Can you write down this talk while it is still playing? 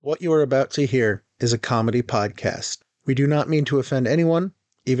What you are about to hear is a comedy podcast. We do not mean to offend anyone,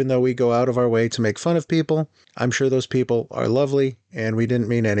 even though we go out of our way to make fun of people. I'm sure those people are lovely, and we didn't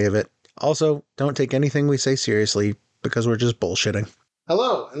mean any of it. Also, don't take anything we say seriously, because we're just bullshitting.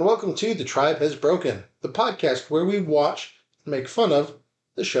 Hello, and welcome to The Tribe Has Broken, the podcast where we watch and make fun of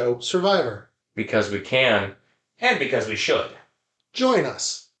the show Survivor. Because we can, and because we should. Join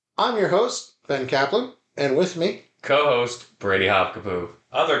us. I'm your host, Ben Kaplan, and with me, Co-host, Brady Hopkapoo.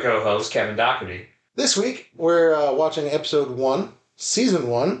 Other co-host, Kevin Doherty. this week we're watching episode 1, season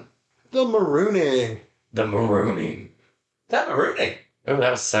 1, The Marooning. The Marooning. That Marooning. Oh,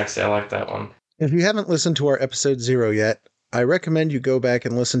 that was sexy. I like that one. If you haven't listened to our episode 0 yet, I recommend you go back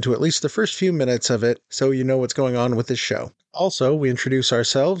and listen to at least the first few minutes of it so you know what's going on with this show. Also, we introduce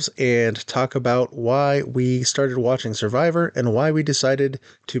ourselves and talk about why we started watching Survivor and why we decided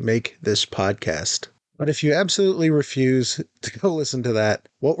to make this podcast. But if you absolutely refuse to go listen to that,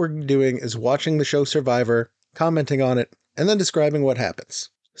 what we're doing is watching the show Survivor, commenting on it, and then describing what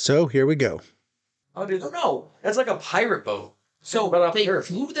happens. So here we go. Oh, dude, no. That's like a pirate boat. So Right off they the earth.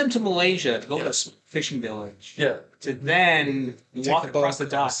 flew them to Malaysia to go to a fishing village. Yeah. To then walk the boat across the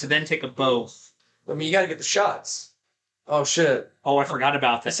dock, to then take a boat. I mean, you gotta get the shots. Oh, shit. Oh, I forgot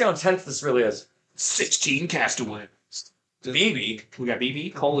about Let's that. see how intense this really is. 16 castaways. BB. We got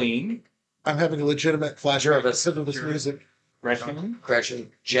BB, Colleen, I'm having a legitimate flashback Jervis. because of this music. Gretchen,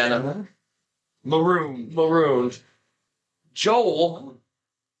 Gretchen. Jenna. Maroon, Joel.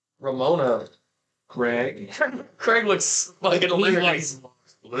 Ramona. Greg. Craig looks like an hilarious.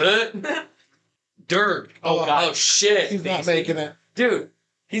 Dirk. Oh, God. Oh, shit. He's not making it. Dude,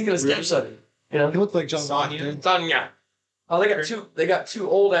 he's gonna step son. You know? He looked like John Locke, Sonya. dude. Sonya. Oh, they got two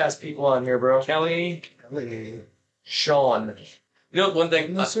old ass people on here, bro. Kelly. Sean. You know one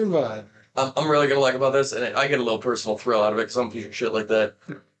thing No survive. I'm really gonna like about this, and I get a little personal thrill out of it because I'm a piece of shit like that.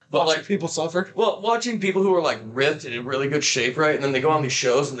 But like, People suffer. well, watching people who are like ripped and in really good shape, right, and then they go on these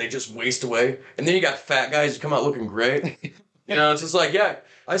shows and they just waste away, and then you got fat guys who come out looking great. You know, it's just like, yeah,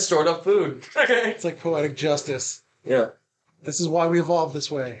 I stored up food. Okay. It's like poetic justice. Yeah. This is why we evolved this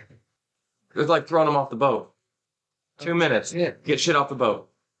way. It's like throwing them off the boat. 2 minutes. Yeah. Get shit off the boat.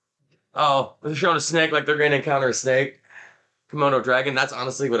 Oh, they're showing a snake like they're going to encounter a snake. Komodo dragon. That's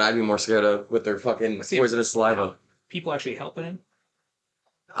honestly what I'd be more scared of with their fucking poisonous saliva. People actually helping him.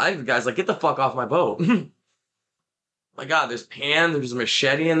 I guys like, get the fuck off my boat. My God, there's pan. There's a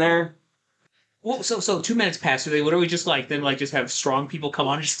machete in there. Well, so 2 minutes pass. Do they literally just just have strong people come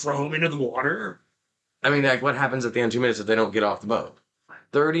on and just throw them into the water? I mean, like, what happens at the end of 2 minutes if they don't get off the boat?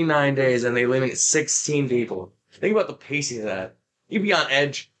 39 days and they eliminate 16 people. Think about the pacing of that. You'd be on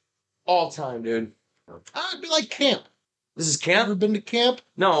edge all time, dude. I'd be like camp. This is Ever camp? been to camp?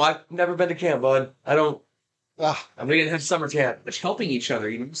 No, I've never been to camp, bud. I'm gonna have summer camp. Which helping each other.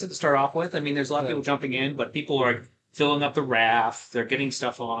 You said to start off with. I mean, there's a lot of people jumping in, but people are filling up the raft. They're getting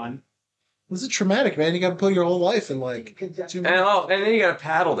stuff on. This is traumatic, man. You got to put your whole life in like 2 minutes. And then you got a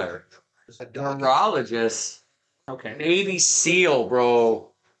paddle there. Neurologist. Okay. Navy SEAL,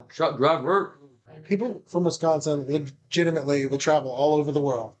 bro. Truck driver. People from Wisconsin legitimately will travel all over the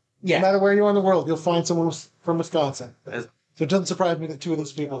world. Yeah. No matter where you are in the world, you'll find someone from Wisconsin. Yes. So it doesn't surprise me that 2 of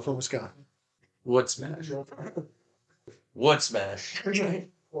those people are from Wisconsin. Wood smash. Wood smash.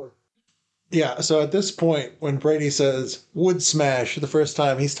 Yeah, so at this point, when Brady says wood smash the first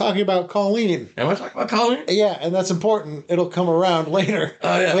time, he's talking about Colleen. Am I talking about Colleen? Yeah, and that's important. It'll come around later.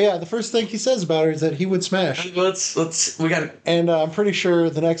 Oh, yeah. But yeah, the first thing he says about her is that he would smash. We gotta. And I'm pretty sure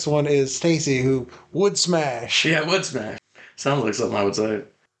the next one is Stacy, who would smash. Yeah, wood smash. Sounds like something I would say.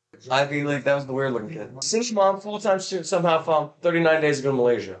 Ivy League, that was the weird looking kid. Single mom, full-time student, somehow found 39 days ago in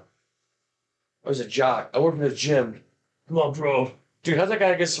Malaysia. I was a jock. I worked in a gym. Come on, bro. Dude, how's that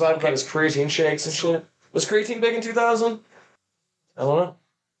guy get survived about his creatine shakes and shit? Was creatine big in 2000? I don't know.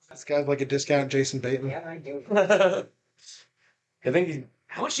 This guy's like a discount Jason Bateman. Yeah, I do. I think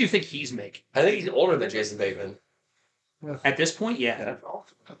How much do you think he's making? he's older than Jason Bateman. At this point, yeah.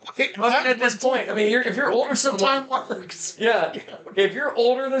 At this point, I mean, if you're older than someone, works. yeah. If you're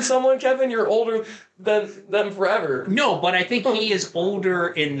older than someone, Kevin, you're older than them forever. No, but I think he is older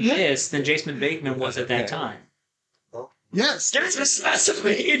in this than Jason Bateman was at that time. Yes. That's the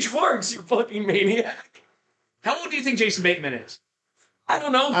way age works, you fucking maniac. How old do you think Jason Bateman is? I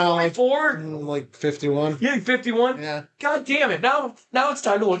don't know, Like 44? Like 51. Yeah, 51? Yeah. God damn it, now it's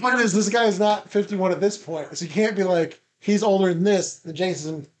time to look. The point is, this guy is not 51 at this point, so you can't be like, he's older than this than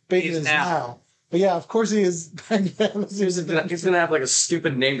Jason Bateman is now. But yeah, of course he is back then. He's gonna have like a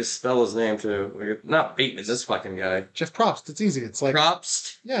stupid name to spell his name too. Like, not Bateman, it's this fucking guy. Jeff Probst. It's easy. It's like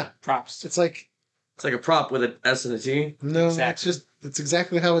Props. yeah. Props. It's like It's like a prop with an S and a T. no, Exactly. it's just That's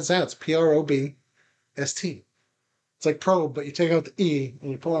exactly how it sounds. Probst. It's like probe, but you take out the E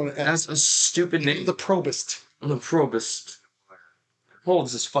and you pull on an S. That's a stupid name. The probist. The probist. How old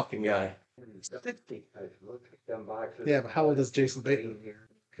is this fucking guy? Yeah, but how old is Jason Bateman?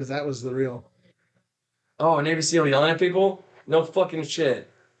 Because that was the real. Oh, Navy SEAL yelling at people? No fucking shit.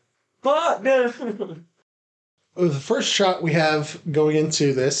 Fuck no. The first shot we have going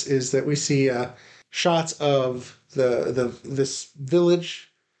into this is that we see shots of this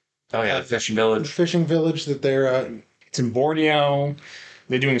village. Oh yeah, the fishing The village. fishing village that they're. It's in Borneo.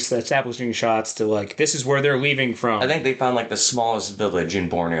 They're doing establishing shots to like this is where they're leaving from. I think they found like the smallest village in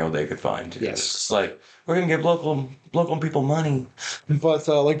Borneo they could find. Yes. It's like we're gonna give local people money. But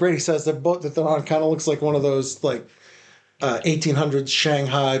like Brady says, the boat that they're on kind of looks like one of those like 1800s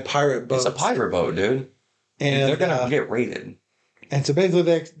Shanghai pirate boats. It's a pirate boat, dude. And they're gonna get raided. And so basically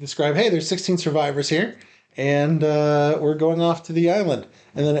they describe, hey, there's 16 survivors here, and we're going off to the island.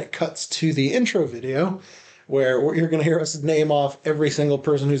 And then it cuts to the intro video, where you're going to hear us name off every single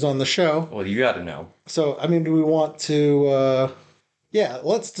person who's on the show. Well, you got to know. So, I mean, do we want to...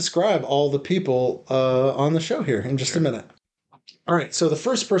 let's describe all the people on the show here in just a minute. All right, so the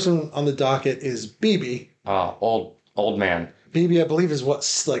first person on the docket is BB. Old man. BB, I believe, is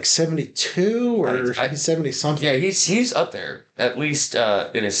what, like 72 or he's 70 something. Yeah, he's up there, at least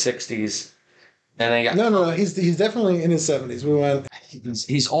in his 60s. And then No, he's definitely in his 70s. We went.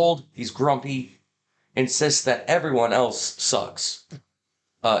 He's old. He's grumpy. Insists that everyone else sucks,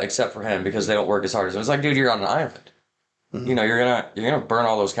 except for him because they don't work as hard as him. It's like, dude, you're on an island. Mm-hmm. You know, you're gonna burn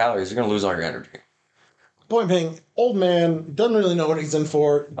all those calories. You're gonna lose all your energy. Point being, old man doesn't really know what he's in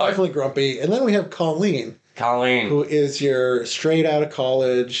for. Definitely grumpy. And then we have Colleen, who is your straight out of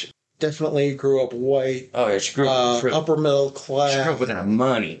college. Definitely grew up white. Oh yeah, she grew up upper middle class. She grew up with that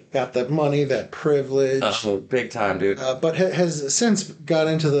money. Got that money, that privilege. Oh, big time, dude. But has since got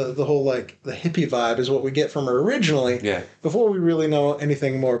into the whole like the hippie vibe is what we get from her originally. Yeah. Before we really know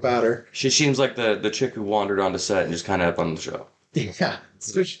anything more about her. She seems like the chick who wandered onto set and just kind of up on the show. Yeah.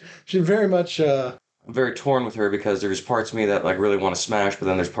 So she very much. I'm very torn with her because there's parts of me that like really want to smash, but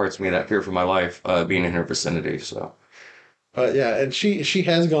then there's parts of me that fear for my life being in her vicinity. So. Yeah, and she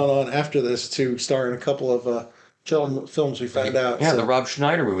has gone on after this to star in a couple of films we found out. Yeah, the Rob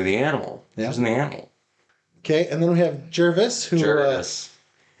Schneider movie, The Animal. Yeah. She was in The Animal. Okay, and then we have Jervis, who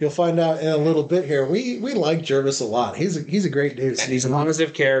you'll find out in a little bit here. We like Jervis a lot. He's a great dude. He's a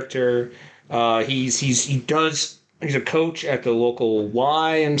positive character. He's a coach at the local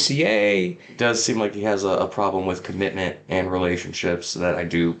YMCA. It does seem like he has a problem with commitment and relationships that I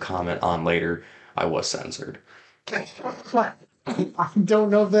do comment on later. I was censored. I don't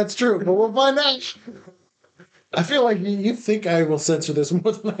know if that's true, but we'll find out. I feel like you think I will censor this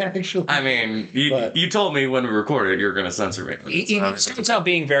more than I actually. I mean, you told me when we recorded you were going to censor me. He starts out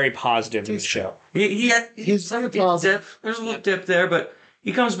being very positive in the show. He's very positive. There's a little dip there, but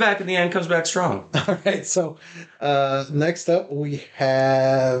he comes back in the end, comes back strong. All right, so next up we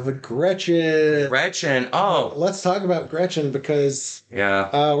have Gretchen. Oh. Let's talk about Gretchen because we're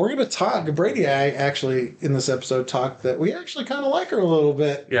going to talk. Brady and I actually, in this episode, talked that we actually kind of like her a little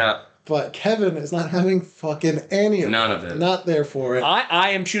bit. Yeah. But Kevin is not having fucking any of it. None of it. Not there for it. I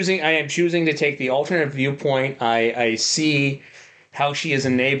am choosing to take the alternate viewpoint. I see how she is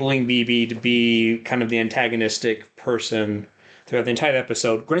enabling BB to be kind of the antagonistic person throughout the entire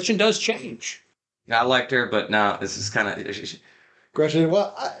episode. Gretchen does change. I liked her, but now this is kind of... Gretchen,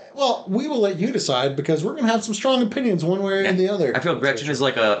 well, we will let you decide because we're going to have some strong opinions one way or the other. I feel Gretchen is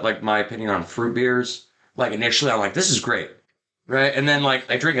like my opinion on fruit beers. Like initially I'm like, this is great. Right? And then like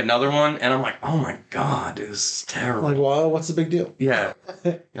I drink another one and I'm like, oh my God, dude, this is terrible. Like, well, what's the big deal? Yeah.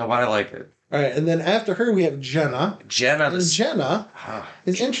 Why I like it. All right, and then after her we have Jenna. Jenna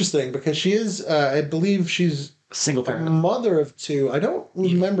is interesting because she is, I believe she's... Single parent. Mother of two. I don't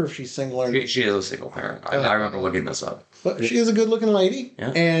remember if she's single or not. She is a single parent. I remember looking this up. But she is a good looking lady.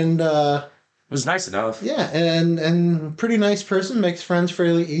 Yeah. And it was nice enough. Yeah, and pretty nice person, makes friends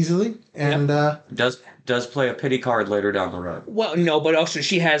fairly easily. And does play a pity card later down the road. Well, no, but also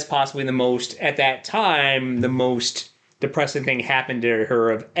she has possibly the most depressing thing happen to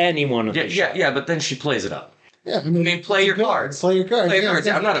her of anyone of the show. Yeah, but then she plays it up. Yeah, I mean, play your cards. Play your cards.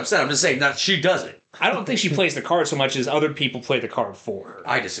 Yeah. I'm not upset. I'm just saying that she does it. I don't think she plays the card so much as other people play the card for her.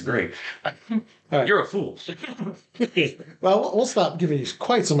 I disagree. Right. You're a fool. Well, we'll stop giving you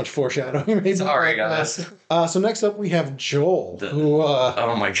quite so much foreshadowing. Sorry, guys. So next up we have Joel, who...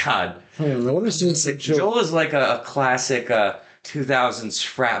 oh my God. What is this? Joel is like a classic 2000s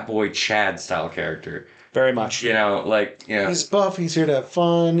frat boy Chad style character. Very much. He's buff, he's here to have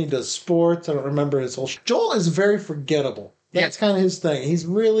fun, he does sports, I don't remember his whole... Joel is very forgettable That's kind of his thing. He's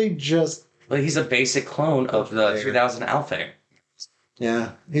really just... Well, he's a basic clone of the 3000 Alfie.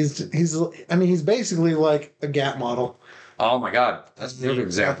 Yeah. He's basically like a Gap model. Oh my God, that's a good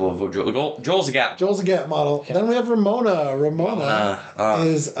example of what Joel's a Gap. Joel's a Gap model. Yeah. Then we have Ramona. Ramona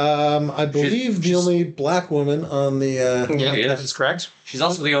is, I believe, the only black woman on the. Yeah, that's correct. She's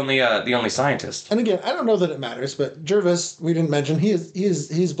also the only scientist. And again, I don't know that it matters, but Jervis, we didn't mention,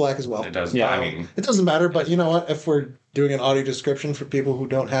 he's black as well. It does. Yeah, I mean, it doesn't matter. But you know what? If we're doing an audio description for people who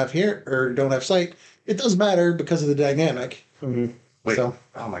don't have sight, it does matter because of the dynamic. Mm-hmm. Wait, oh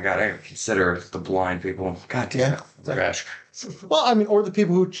my God, I consider the blind people. God damn it. Trash. Well, I mean, or the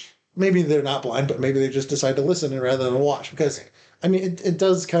people who maybe they're not blind, but maybe they just decide to listen rather than watch. Because, I mean, it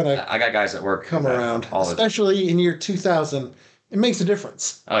does kind of... I got guys at work come around. Especially in year 2000. It makes a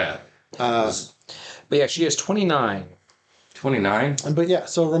difference. Oh, yeah. But yeah, she is 29. 29? But yeah,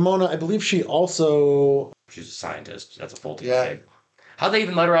 so Ramona, I believe she also... She's a scientist. That's a full-time gig. How'd they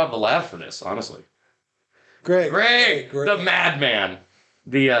even let her out of the lab for this, honestly? Greg, the madman.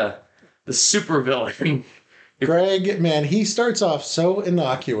 The supervillain. Greg, man, he starts off so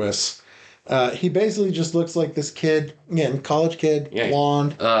innocuous. He basically just looks like this kid, again, college kid,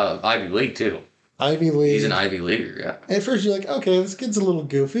 blonde. Ivy League, too. Ivy League. He's an Ivy Leaguer, yeah. And at first you're like, okay, this kid's a little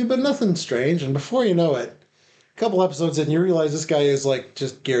goofy, but nothing strange. And before you know it, a couple episodes in, you realize this guy is like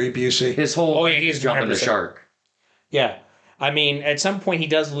just Gary Busey. His whole... he's jumping the shark. Yeah. I mean, at some point he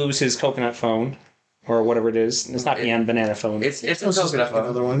does lose his coconut phone. Or whatever it is. It's not the banana phone. It's a coconut phone.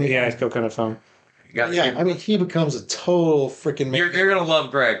 Another one. Yeah, it's coconut phone. I mean, he becomes a total freaking... You're going to love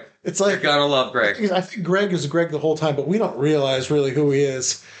Greg. It's like... You're going to love Greg. I think Greg is Greg the whole time, but we don't realize really who he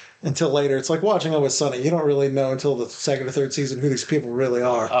is until later. It's like watching Always Sunny. You don't really know until the second or third season who these people really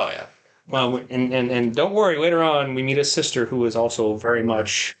are. Oh, yeah. Well, and don't worry, later on we meet his sister who is also very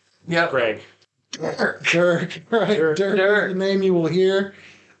much Greg. Dirk. Right. Dirk is the name you will hear.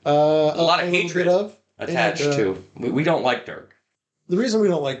 A lot of hatred attached to. We don't like Dirk. The reason we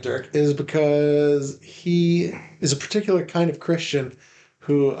don't like Dirk is because he is a particular kind of Christian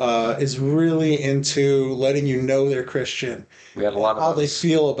who is really into letting you know they're Christian. We have a lot of how they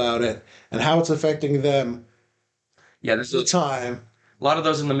feel about it and how it's affecting them. Yeah, there's a time. A lot of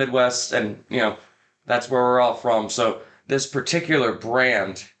those in the Midwest, and that's where we're all from. So this particular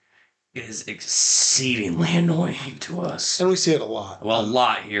brand is exceedingly annoying to us. And we see it a lot. Well, a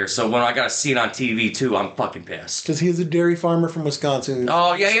lot here. So when I got to see it on TV, too, I'm fucking pissed. Because he's a dairy farmer from Wisconsin.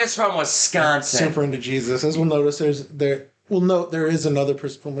 Oh, yeah, he is from Wisconsin. Super into Jesus. As we'll notice, there is another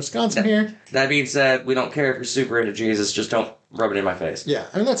person from Wisconsin here. That being said, we don't care if you're super into Jesus. Just don't rub it in my face. Yeah,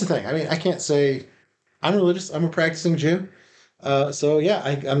 I mean, that's the thing. I mean, I can't say I'm religious. I'm a practicing Jew. So, yeah,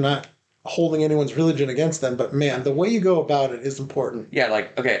 I'm not holding anyone's religion against them, but man, the way you go about it is important. Yeah,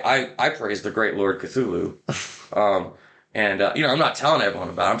 like, okay, I praise the great Lord Cthulhu. I'm not telling everyone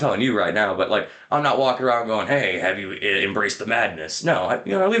about it. I'm telling you right now, but like, I'm not walking around going, hey, have you embraced the madness? No, I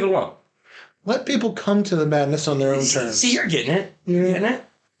leave it alone. Let people come to the madness on their own terms. See, you're getting it. You're getting it.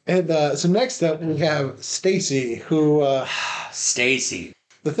 And so next up, we have Stacy, who... Stacy.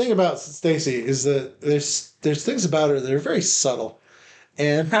 The thing about Stacy is that there's things about her that are very subtle.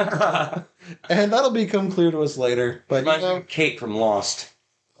 And that'll become clear to us later. But Kate from Lost.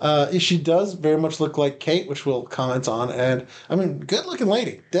 She does very much look like Kate, which we'll comment on. And I mean, good looking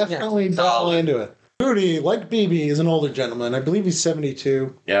lady. Definitely into it. Rudy, like BB, is an older gentleman. I believe he's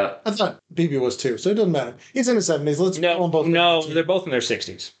 72. Yeah. I thought BB was too, so it doesn't matter. He's in his 70s. Let's call them both. No, they're both in their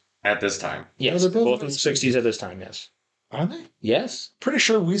 60s. At this time. Yes, both in their 60s at this time, yes. Are they? Yes. Pretty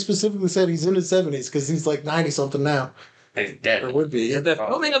sure we specifically said he's in his 70s because he's like 90-something now. He's dead. Or would be. The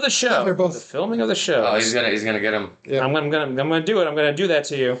filming of the show. Yeah, they're both. The filming of the show. Oh, he's gonna get him. Yeah. I'm gonna do it. I'm gonna do that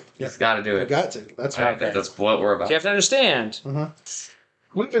to you. He's got to do it. You got to. That's right. That's what we're about. You have to understand. Uh-huh.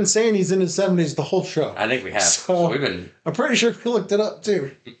 We've been saying he's in his 70s the whole show. I think we have. So, we've been. I'm pretty sure we looked it up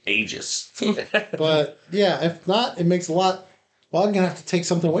too. Ages. But yeah, if not, it makes a lot. Well, I'm gonna have to take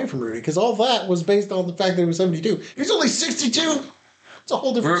something away from Rudy because all that was based on the fact that he was 72. He's only 62. It's a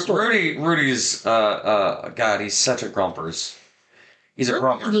whole different story. Rudy's God, he's such a grumpers. He's a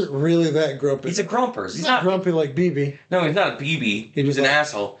grumpers. He's really that grumpy. He's a grumpers. He's not grumpy like BB. No, he's not a BB. He's an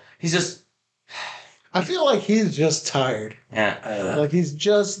asshole. He's just. I feel like he's just tired. Yeah. Like he's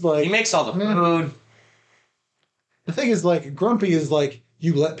just like. He makes all the food. The thing is, like, grumpy is like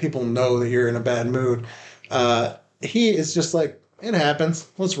you let people know that you're in a bad mood. He is just like, it happens.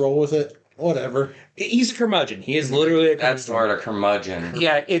 Let's roll with it. Whatever. He's a curmudgeon. He is literally a curmudgeon. That's the word, a curmudgeon.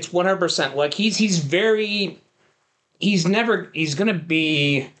 Yeah, it's 100%. Like, he's very... He's going to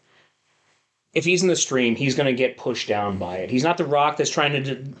be... If he's in the stream, he's going to get pushed down by it. He's not the Rock that's trying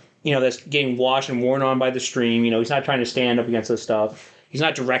to that's getting washed and worn on by the stream. He's not trying to stand up against this stuff. He's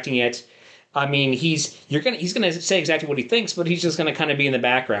not directing it. I mean, he's gonna say exactly what he thinks, but he's just gonna kind of be in the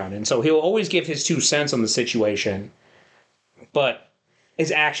background, and so he'll always give his 2 cents on the situation. But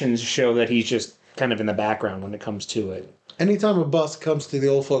his actions show that he's just kind of in the background when it comes to it. Anytime a bus comes to the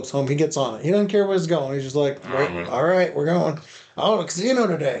old folks' home, he gets on it. He doesn't care where it's going. He's just like, all right, we're going. Oh, the casino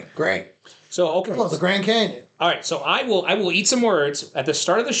today. Great. So okay, the Grand Canyon. All right. So I will eat some words at the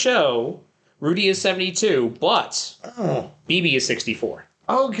start of the show. Rudy is 72, but BB is 64.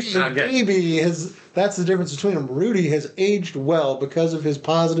 Okay, BB that's the difference between them. Rudy has aged well because of his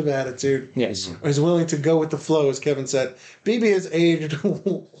positive attitude. Yes. He's willing to go with the flow, as Kevin said. BB has aged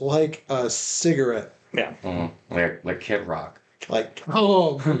like a cigarette. Yeah. Like Kid Rock.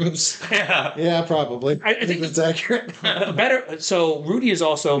 Bruce. Yeah, probably. I think that's accurate. Better. So Rudy is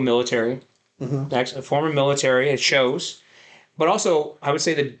also military. Mm-hmm. Actually, a former military. It shows. But also, I would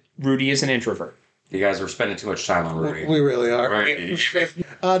say that Rudy is an introvert. You guys are spending too much time on Rudy. We really are. Right.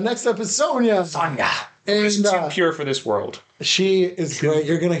 Next up is Sonia. And too pure for this world. She is great.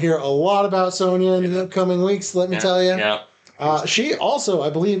 You're going to hear a lot about Sonia in the upcoming weeks, let me tell you. Yeah. She also, I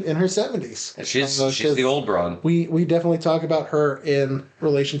believe, in her 70s. She's the old broad. We definitely talk about her in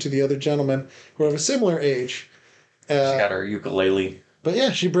relation to the other gentlemen who have a similar age. She's got her ukulele. But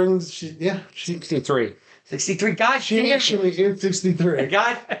yeah, she's 63. 63. God she damn actually is 63.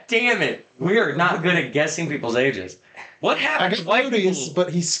 God damn it. We are not good at guessing people's ages. What happened? But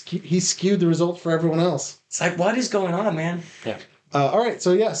he skewed the result for everyone else. It's like, what is going on, man? Yeah. All right,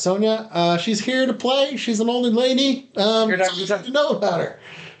 so yeah, Sonia, she's here to play. She's an older lady. You know about her.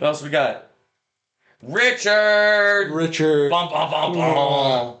 What else we got? Richard. Bum, bum, bum,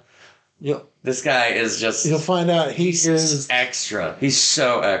 bum. This guy is just... You'll find out he's extra. He's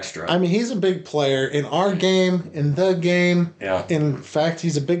so extra. I mean, he's a big player in our game, in the game. Yeah. In fact,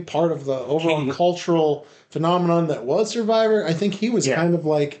 he's a big part of the overall cultural phenomenon that was Survivor. I think he was kind of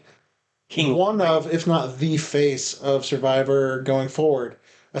like... one of, if not the face of Survivor going forward,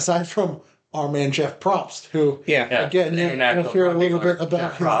 aside from our man Jeff Probst, who again you'll hear a little bit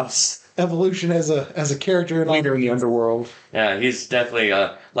about his evolution as a character and leader in the underworld. Yeah, he's definitely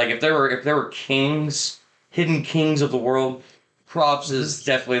like if there were kings, hidden kings of the world, Probst is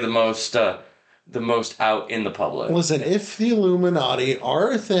definitely the most out in the public. Listen, if the Illuminati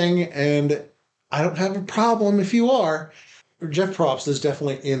are a thing, and I don't have a problem if you are. Jeff Probst is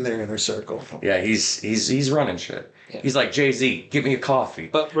definitely in their inner circle. Yeah, he's running shit. Yeah. He's like, Jay-Z, give me a coffee.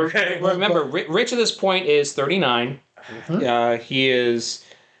 But remember, Rich at this point is 39. Mm-hmm. He is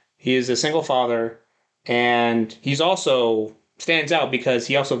a single father, and he's also stands out because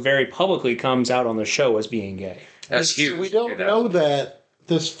he also very publicly comes out on the show as being gay. That's huge. We don't know that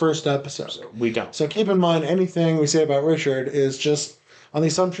this first episode. We don't. So keep in mind, anything we say about Richard is just on the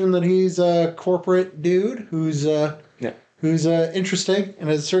assumption that he's a corporate dude who's interesting and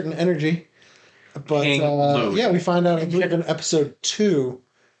has a certain energy. But we find out, I believe, in episode 2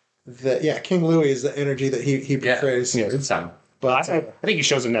 that King Louis is the energy that he portrays. Yeah, it's time. But I think he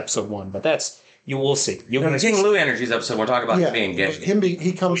shows in episode 1, but that's you will see. King Louis energy's episode. We're talking about him being gay.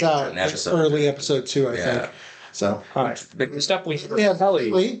 He comes out early episode 2, I think. So, all right. Big stuff we have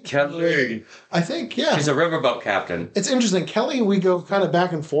Kelly. I think, she's a riverboat captain. It's interesting. Kelly, we go kind of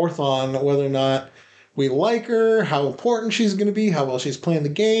back and forth on whether or not we like her, how important she's going to be, how well she's playing the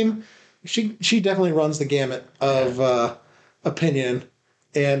game. She definitely runs the gamut of opinion.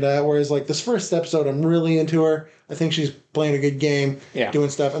 And whereas like this first episode, I'm really into her. I think she's playing a good game, doing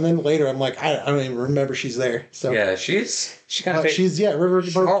stuff. And then later, I'm like, I don't even remember she's there. So yeah, she's kind of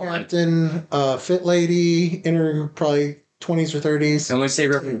riverboat captain, fit lady in her probably 20s or 30s. And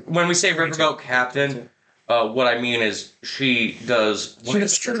when we say riverboat captain. What I mean is she does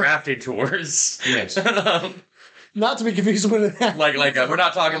drafted tours. Yes. Not to be confused with that. We're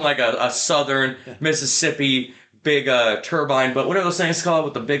not talking like a southern Mississippi big turbine, but what are those things called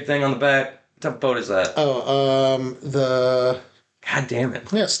with the big thing on the back? What type of boat is that? The... God damn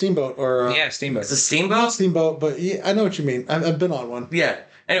it. Yeah, steamboat or... steamboat. It's a steamboat? Not steamboat, but I know what you mean. I've been on one. Yeah.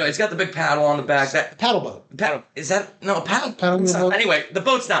 Anyway, it's got the big paddle on the back. Paddle boat. Is that... No, a paddle? Paddle. Anyway, the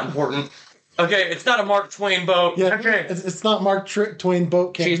boat's not important. Okay, it's not a Mark Twain boat. Yeah, okay. It's not Mark Twain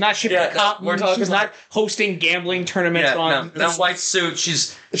boat. She's not shipping a cop. She's not hosting gambling tournaments on... No, white suit.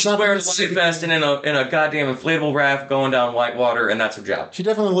 She's wearing a life vest and in a goddamn inflatable raft going down whitewater, and that's her job. She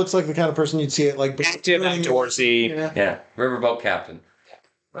definitely looks like the kind of person you'd see at like... Active, outdoorsy. Yeah, riverboat captain.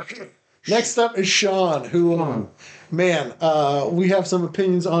 Next up is Sean, who... Man, we have some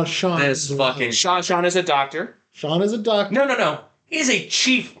opinions on Sean. Sean is a doctor. Sean is a doctor. No. He's a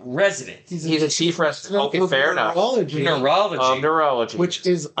chief resident. He's a chief resident. Okay, fair enough. Neurology. Which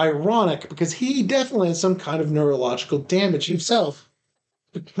is ironic because he definitely has some kind of neurological damage himself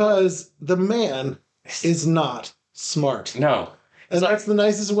because the man is not smart. No. And that's the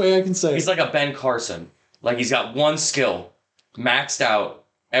nicest way I can say it. He's like a Ben Carson. Like, he's got one skill maxed out.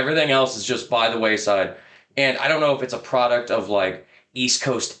 Everything else is just by the wayside. And I don't know if it's a product of, like, East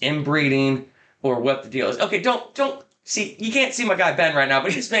Coast inbreeding or what the deal is. Okay, don't see, you can't see my guy Ben right now,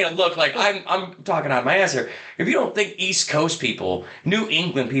 but he's made it look like I'm talking out of my ass here. If you don't think East Coast people, New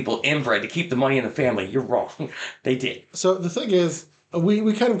England people inbred to keep the money in the family, you're wrong. They did. So the thing is,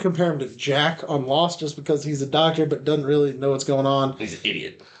 we kind of compare him to Jack on Lost just because he's a doctor but doesn't really know what's going on. He's an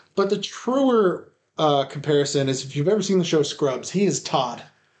idiot. But the truer comparison is if you've ever seen the show Scrubs, he is Todd.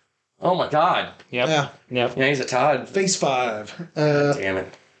 Oh my God. Yep. Yeah, he's a Todd. Phase 5. Damn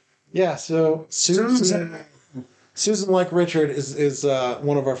it. Yeah, so Susan, like Richard, is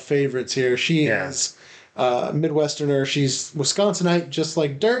one of our favorites here. She is Midwesterner. She's Wisconsinite, just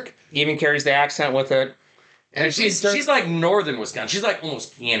like Dirk. Even carries the accent with it. And she's like northern Wisconsin. She's like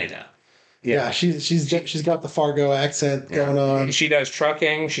almost Canada. Yeah, she's got the Fargo accent going on. She does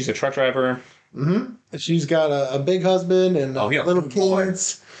trucking. She's a truck driver. Mm-hmm. She's got a big husband and little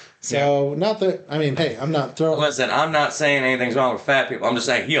kids. So not that hey, I'm not throwing. Listen, I'm not saying anything's wrong with fat people. I'm just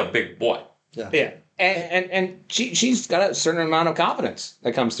saying he's a big boy. Yeah. And she's got a certain amount of confidence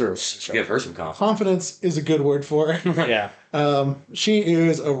that comes through. Give her some confidence. Confidence is a good word for her. Yeah. She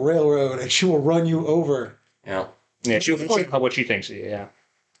is a railroad, and she will run you over. Yeah. Yeah, she'll think what she thinks. Yeah.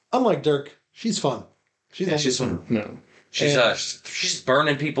 Unlike Dirk, she's fun. She's fun. No. She's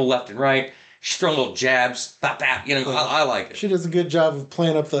burning people left and right. She's throwing little jabs. Bap, bap. I like it. She does a good job of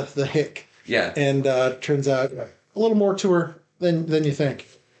playing up the hick. Yeah. And turns out a little more to her than you think.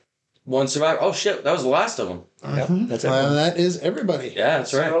 One survivor. Oh, shit. That was the last of them. Mm-hmm. That's everyone. That is everybody. Yeah,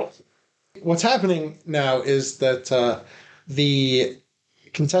 that's right. What's happening now is that the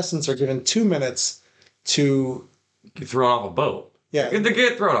contestants are given 2 minutes to Get thrown off a boat. Yeah. They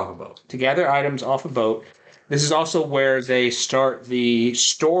get thrown off a boat. To gather items off a boat. This is also where they start the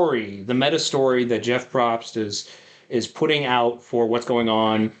story, the meta story that Jeff Probst is putting out for what's going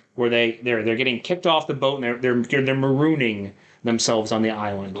on, where they're getting kicked off the boat and they're marooning themselves on the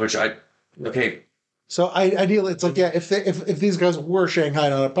island. So ideally, it's like if these guys were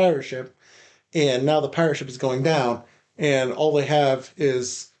shanghaied on a pirate ship, and now the pirate ship is going down, and all they have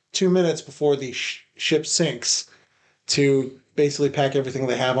is 2 minutes before the ship sinks to basically pack everything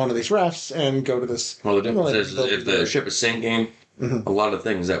they have onto these rafts and go to this. Well, the difference is if the ship is sinking, a lot of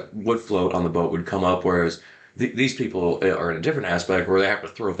things that would float on the boat would come up, whereas these people are in a different aspect where they have to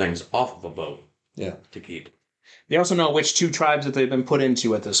throw things off of a boat to keep. They also know which 2 tribes that they've been put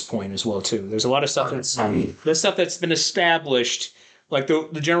into at this point as well, too. There's a lot of stuff that's been established, like the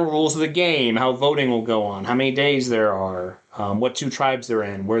general rules of the game, how voting will go on, how many days there are, what 2 tribes they're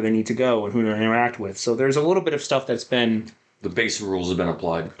in, where they need to go, and who to interact with. So there's a little bit of stuff that's been... The basic rules have been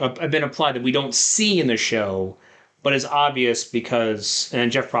applied. That we don't see in the show, but is obvious because...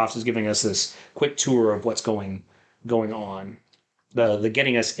 And Jeff Probst is giving us this quick tour of what's going on. The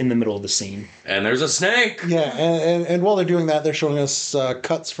getting us in the middle of the scene. And there's a snake! Yeah, and while they're doing that, they're showing us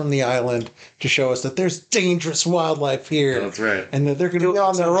cuts from the island to show us that there's dangerous wildlife here. Yeah, that's right. And that they're going to be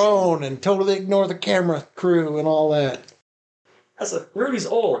on their own and totally ignore the camera crew and all that. Rudy's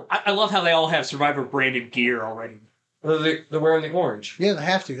old. I love how they all have Survivor-branded gear already. They're wearing the orange. Yeah, they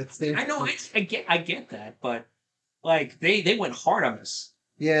have to. I know, I get that, but like they went hard on this.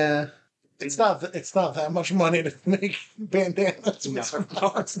 Yeah. It's not that much money to make bandanas. No,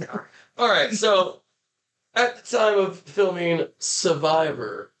 it's not. All right, so at the time of filming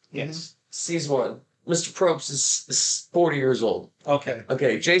Survivor, Yes. season 1, Mr. Probst is 40 years old. Okay.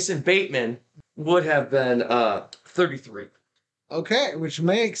 Okay, Jason Bateman would have been 33. Okay, which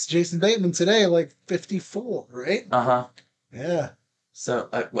makes Jason Bateman today like 54, right? Uh-huh. Yeah. So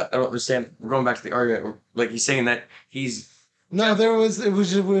I don't understand. We're going back to the argument. Like he's saying that he's... No, it was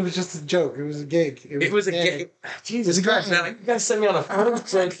just a joke. It was a gig. It was a gig. Jesus Christ, man. You guys sent me on a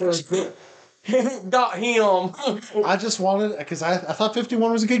first for a Not him. I just wanted, because I thought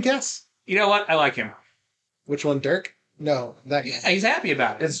 51 was a good guess. You know what? I like him. Which one, Dirk? No, that guy. Yeah, he's happy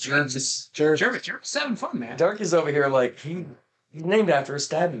about it. It's Jervis. Jervis having fun, man. Dirk is over here like, he's named after a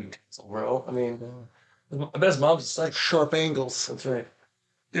stabbing utensil, bro. I mean, I bet his mom's just like... Sharp angles. That's right.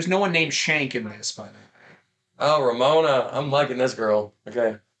 There's no one named Shank in this, by the way. Oh, Ramona. I'm liking this girl.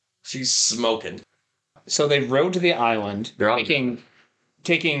 Okay. She's smoking. So they rode to the island,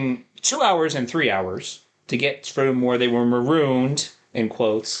 taking 2 hours and 3 hours to get from where they were marooned, in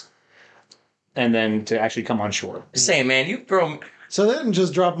quotes, and then to actually come on shore. Say, man, you throw So they didn't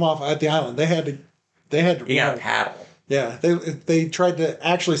just drop him off at the island. They had to. He got a run. paddle. Yeah, they tried to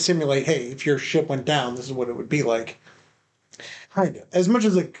actually simulate. Hey, if your ship went down, this is what it would be like. Kind of, as much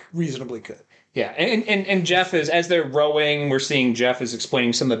as it reasonably could. Yeah, and Jeff is, as they're rowing, we're seeing Jeff is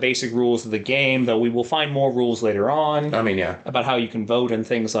explaining some of the basic rules of the game, though we will find more rules later on. I mean, yeah. About how you can vote and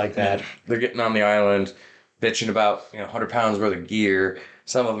things like that. They're getting on the island, bitching about 100 pounds worth of gear.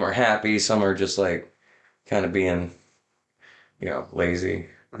 Some of them are happy, some are just like kind of being, lazy.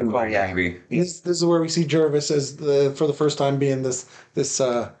 Maybe. This is where we see Jervis as for the first time being this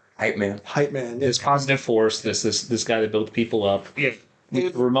Hype man. Hype man. This positive force, this guy that builds people up. Yeah.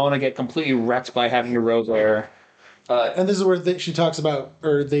 Ramona get completely wrecked by having to row there. And this is where she talks about,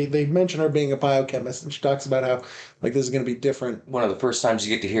 or they mention her being a biochemist, and she talks about how this is going to be different. One of the first times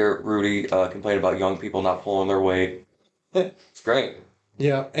you get to hear Rudy complain about young people not pulling their weight. It's great.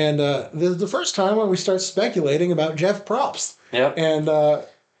 Yeah, and this is the first time when we start speculating about Jeff Probst. Yep. And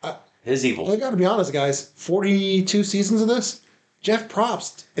his evil. I got to be honest, guys. 42 seasons of this, Jeff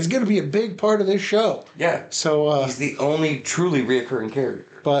Probst is going to be a big part of this show. Yeah. So he's the only truly reoccurring character.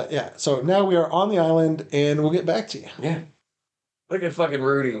 But yeah, so now we are on the island, and we'll get back to you. Yeah. Look at fucking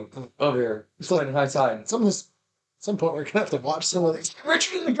Rudy over here. He's playing high side. Some point we're gonna have to watch some of these.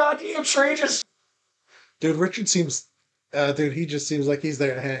 Richard in the goddamn strangers. Dude, Richard seems. He just seems like he's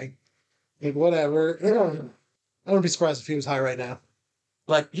there to hang. Like whatever. I wouldn't be surprised if he was high right now.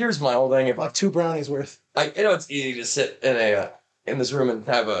 Like, here's my whole thing. If Like 2 brownies worth. it's easy to sit in this room and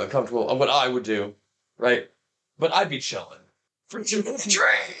have a comfortable what I would do, right? But I'd be chilling. Richard in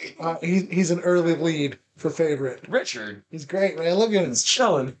the train. He's an early lead for favorite. Richard. He's great, man. Look at him. He's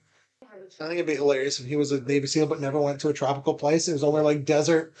chilling. I think it'd be hilarious if he was a Navy SEAL but never went to a tropical place. It was only like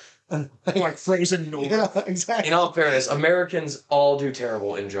desert. Like frozen north. Yeah, exactly. In all fairness, Americans all do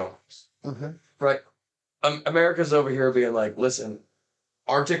terrible in jobs. Mm-hmm. Right? America's over here being like, listen,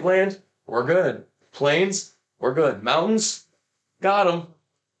 Arctic land, we're good. Plains, we're good. Mountains, got them.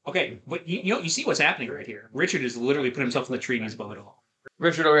 Okay, but you see what's happening right here. Richard has literally put himself in the tree and he's above it all.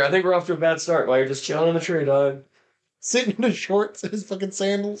 Richard over here, I think we're off to a bad start while you're just chilling in the tree, dog. Sitting in his shorts and his fucking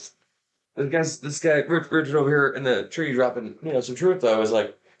sandals. This guy, Richard over here in the tree dropping, some truth though, is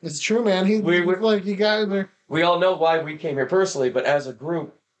like, It's true, man. He's like, you guys are. we all know why we came here personally, but as a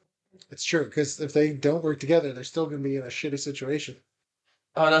group. It's true, because if they don't work together, they're still going to be in a shitty situation.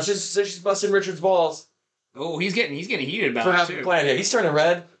 Oh, no, she's busting Richard's balls. Oh, he's getting heated For about half it the too. plan. Yeah, he's turning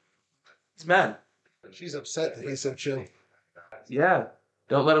red. He's mad. She's upset that he's so chill. Yeah.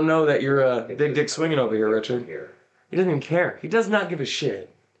 Don't let him know that you're big dick swinging over here, Richard. He doesn't even care. He does not give a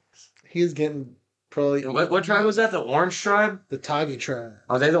shit. He's getting probably... What tribe was that? The Orange Tribe? The Tagi tribe.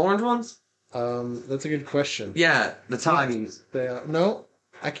 Are they the orange ones? That's a good question. Yeah, the Tagis. They are. No,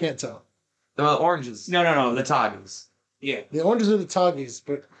 I can't tell. The oranges. No. The Tagis. Yeah. The oranges are the Tagis,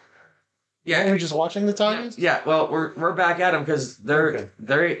 but... Yeah. Are we just watching the Tagis? Yeah, well, we're back at them because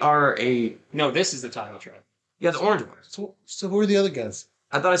they are a... No, this is the Tahoe tribe. Yeah, the orange ones. So who are the other guys?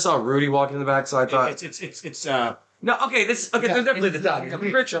 I thought I saw Rudy walking in the back, so I thought... It's No, okay, they're definitely the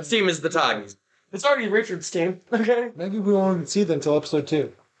Tagis. Richard's team is the Tagis. It's already Richard's team, okay? Maybe we won't even see them until episode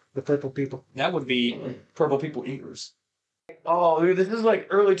 2. The purple people. that would be Purple people eaters. Oh, dude, this is like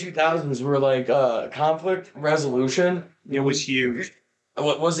early 2000s where like conflict resolution. it was huge.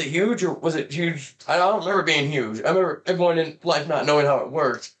 What was it huge or was it huge? I don't remember being huge. I remember everyone in life not knowing how it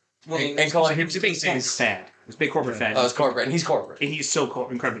worked and calling him It's a big fad. It's a big corporate fad. Oh, it's corporate, and he's corporate. And he's so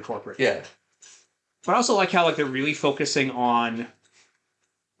incredibly corporate. Yeah. But I also like how they're really focusing on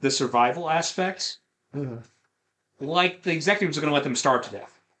the survival aspects. Mm-hmm. Like the executives are going to let them starve to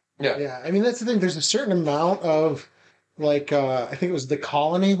death. Yeah. Yeah, I mean, that's the thing. There's a certain amount of, like, I think it was The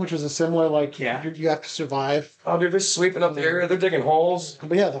Colony, which was a similar, like, Yeah. you have to survive. Oh, dude, they're sweeping up the area. They're digging holes.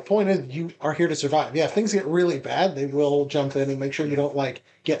 But yeah, the point is you are here to survive. Yeah, if things get really bad, they will jump in and make sure you don't, like,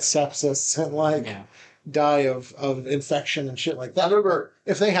 get sepsis and, like, die of infection and shit like that. I remember...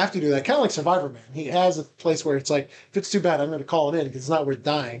 If they have to do that, kind of like Survivor Man. He has a place where it's like, if it's too bad, I'm going to call it in because it's not worth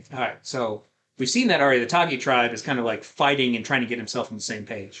dying. All right, so we've seen that already. The Tagi tribe is kind of like fighting and trying to get himself on the same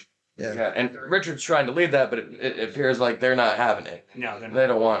page. Yeah, and Richard's trying to lead that, but it appears like they're not having it. No, they're not. They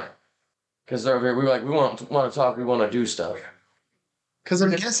don't want it. Because they're over here, we want to talk, we want to do stuff. Because I'm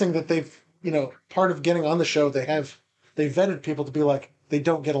guessing that they've, part of getting on the show, they vetted people to be like, they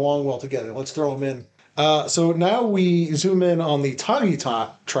don't get along well together. Let's throw them in. So now we zoom in on the Tagi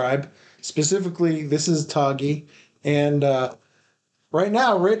tribe. Specifically, this is Tagi. And right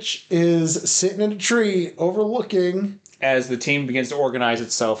now, Rich is sitting in a tree overlooking... As the team begins to organize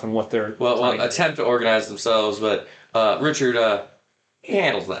itself and what they're... Well, attempt to organize themselves, but Richard, he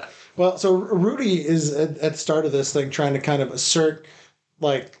handles that. Well, so Rudy is at the start of this thing trying to kind of assert,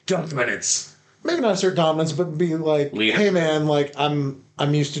 like, Dominance. maybe not assert dominance, but be like, Leader. hey man, like I'm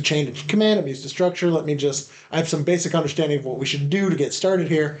used to chain of command, I'm used to structure. I have some basic understanding of what we should do to get started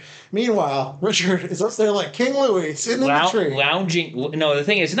here. Meanwhile, Richard is up there like King Louis, sitting in the tree. Lounging. No, the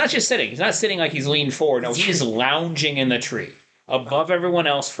thing is, he's not just sitting. He's not sitting like he's leaned forward. No, he's lounging in the tree above everyone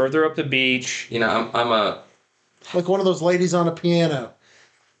else, further up the beach. You know, I'm a Like one of those ladies on a piano.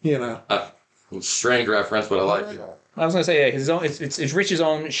 You know. strange reference, but I like it. I was gonna say, yeah, his own. It's Rich's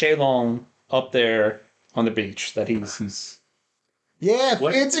own Shaylong up there on the beach that he's. Yeah,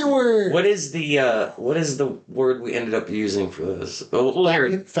 What- fancy word. What is the word we ended up using for this? Oh, we'll hear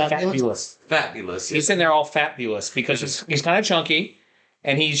it. Fabulous. Fabulous. He's in there all fabulous because he's kind of chunky,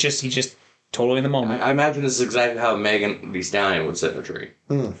 and he's just totally in the moment. I imagine this is exactly how Megan Thee Stallion would sit in a tree.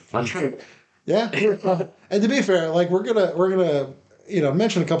 Yeah. And to be fair, like we're gonna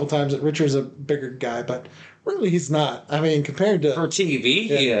mention a couple times that Richard's a bigger guy, but really he's not. I mean, compared to For TV,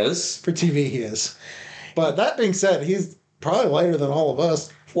 he is. for TV, he is. But that being said, he's probably lighter than all of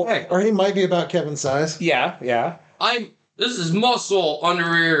us, Hey, or he might be about Kevin's size. Yeah. This is muscle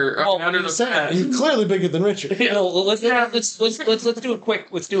under here, under the fat. He's clearly bigger than Richard. You know, let's do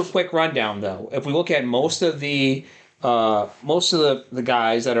a quick rundown though. If we look at most of the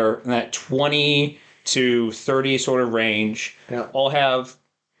guys that are in that 20 to 30 sort of range, Yeah.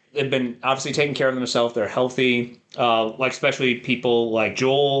 they've been obviously taking care of themselves. They're healthy. Like especially people like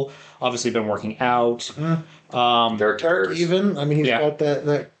Joel, obviously been working out. They're turds. Even, I mean, he's Yeah. got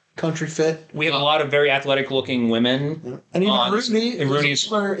that country fit. We have a lot of very athletic looking women. And even And Rooney's-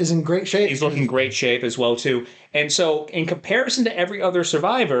 Rudy is in great shape. He's looking great shape as well too. And so, in comparison to every other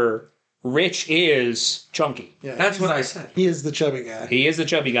survivor, Rich is chunky. Yeah, That's what I said. he is the chubby guy. He is the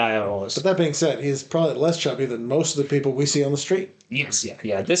chubby guy out of all this. But that being said, he's probably less chubby than most of the people we see on the street. Yes,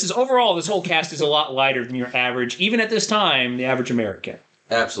 yeah. This whole cast is a lot lighter than your average, even at this time, the average American.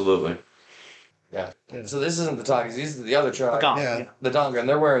 Absolutely. Yeah. So this isn't the Takis. These are the other tribe. Gone. Yeah. The Donga, and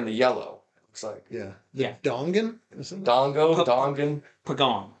they're wearing the yellow. Looks like Yeah. Yeah. Dongan? Isn't it? Dongo, Dongan,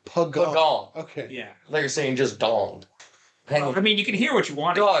 Pagong. Pagong. Pagong. Okay. Yeah. I thought you were saying just dong. I mean, you can hear what you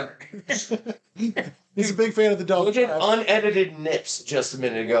want. Dog. He's a big fan of the dog. Look at unedited nips just a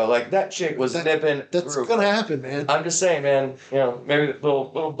minute ago. Like that chick was nipping. That's through. gonna happen, man. I'm just saying, man. You know, maybe a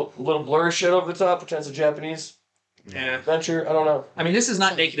little blur shit over the top, pretends a Japanese Yeah. venture. I don't know. I mean, this is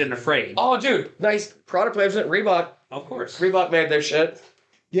not Naked and Afraid. Oh, dude, nice product placement. Reebok. Of course. Reebok made their shit.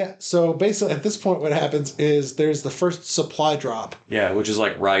 Yeah, so basically at this point what happens is there's the first supply drop. Yeah, which is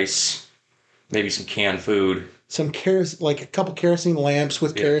like rice, maybe some canned food. Some like a couple kerosene lamps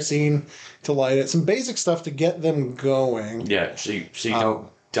with kerosene to light it. Some basic stuff to get them going. Yeah, so you don't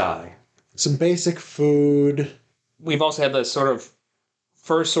die. Some basic food. We've also had the sort of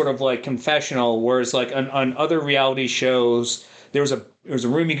first sort of like confessional, whereas like on other reality shows, there was a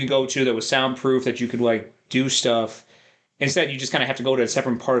room you could go to that was soundproof that you could like do stuff. Instead, you just kind of have to go to a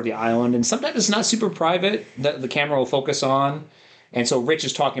separate part of the island, and sometimes it's not super private that the camera will focus on. And so Rich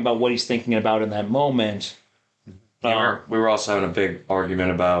is talking about what he's thinking about in that moment. We were also having a big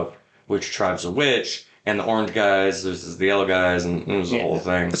argument about which tribe's are which, and the orange guys versus the yellow guys, and it was the whole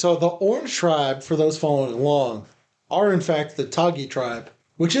thing. So the Orange Tribe, for those following along, are in fact the Tagi Tribe,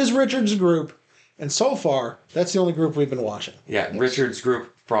 which is Richard's group. And so far, that's the only group we've been watching. Yeah, Richard's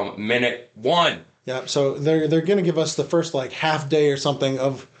group from minute one. Yeah, so they're going to give us the first like half day or something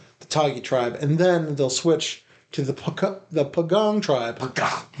of the Tagi Tribe, and then they'll switch to the Pagong Tribe,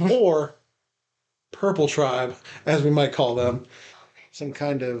 or Purple Tribe, as we might call them. Some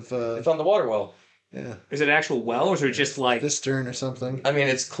kind of It's on the water well. yeah Is it an actual well, or is it just like cistern or something I mean,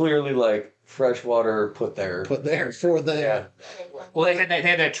 it's clearly like fresh water put there. put there for the Yeah. well, they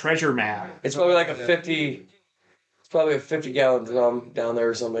had that treasure map. It's probably like a 50. It's probably a 50-gallon drum down there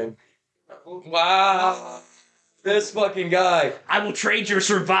or something. Wow, this fucking guy. I will trade your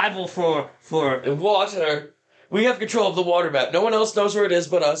survival for Water. We have control of the water map. No one else knows where it is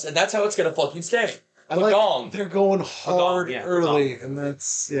but us, and that's how it's gonna fucking stay. I like Pagong. they're going hard yeah, early, and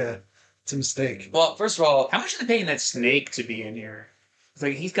that's it's a mistake. Well, first of all, How much are they paying that snake to be in here? It's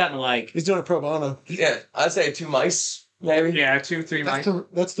like he's gotten like He's doing it pro bono. yeah, I'd say 2 mice, maybe. 2-3 That's miles.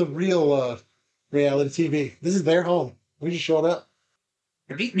 that's the real reality TV. This is their home. We just showed up.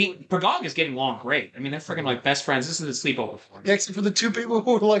 Pagong is getting along great. I mean, they're freaking like best friends. This is a sleepover for them. Except for the two people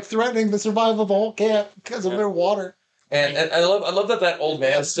who were like threatening the survival of the whole camp because of their water. And I love that old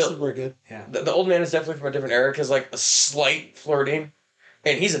man This is still. we're good. Yeah. The old man is definitely from a different era because like a slight flirting,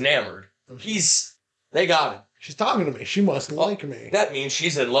 and he's enamored. They got him. She's talking to me. She must like me. That means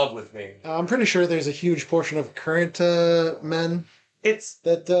she's in love with me. I'm pretty sure there's a huge portion of current men It's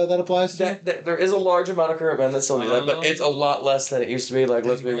that applies to. that there is a large amount of current men that still do that, but it's a lot less than it used to be. Like,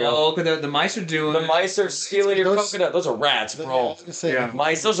 let's be real. Oh, because the mice are doing The mice are stealing your Those- coconut. Those are rats, I bro. was gonna say, Yeah.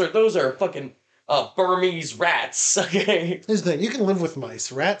 Mice. Those are fucking Burmese rats. Okay, Here's the thing: you can live with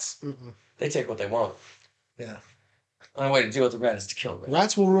mice. Rats, they take what they want. yeah. The only way to deal with the rat is to kill the rat.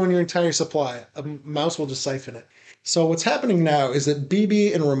 Rats will ruin your entire supply. A mouse will just siphon it. So what's happening now is that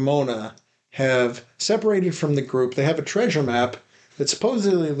BB and Ramona have separated from the group. They have a treasure map that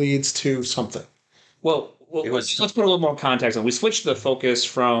supposedly leads to something. Well, It was- let's put a little more context on. We switched the focus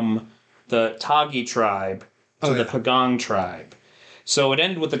from the Tagi tribe to the Pagong tribe. So it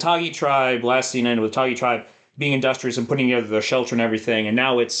ended with the Tagi tribe. Last scene ended with Tagi tribe being industrious and putting together their shelter and everything. And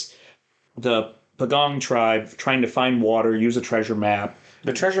now it's the Pagong tribe trying to find water, use a treasure map.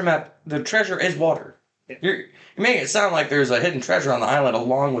 The treasure map. The treasure is water. You're making it sound like there's a hidden treasure on the island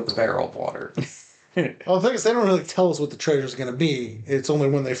along with the barrel of water. Well, the thing is, they don't really tell us what the treasure's going to be. It's only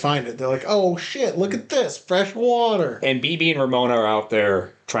when they find it. They're like, oh, shit, look at this. Fresh water. And BB and Ramona are out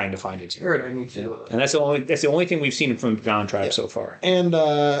there trying to find it. Heard I need to. And that's the only thing we've seen from the Pagong tribe so far. And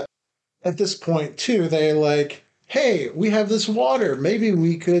at this point, too, they like, hey, we have this water. Maybe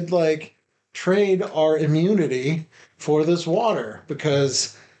we could, like, trade our immunity for this water.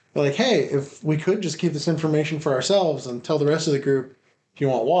 Because, like, hey, if we could just keep this information for ourselves and tell the rest of the group, if you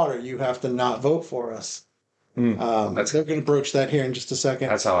want water, you have to not vote for us. They're going to broach that here in just a second.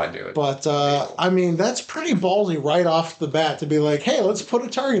 That's how I do it. But, I mean, that's pretty ballsy right off the bat to be like, hey, let's put a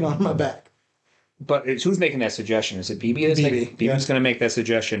target on my back. But who's making that suggestion? Is it BB? BB, BB's going to make that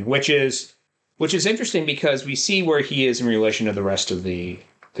suggestion, which is interesting because we see where he is in relation to the rest of the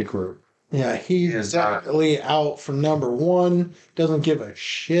group. Yeah, he's definitely out for number one. Doesn't give a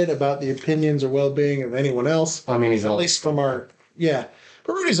shit about the opinions or well-being of anyone else. I mean, he's At least from our... Yeah.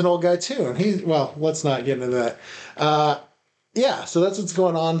 But Rudy's an old guy, too. And he's... Well, let's not get into that. Yeah, so that's what's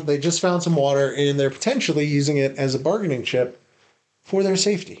going on. They just found some water, and they're potentially using it as a bargaining chip for their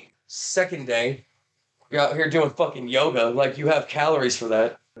safety. Second day, you're out here doing fucking yoga. Like, you have calories for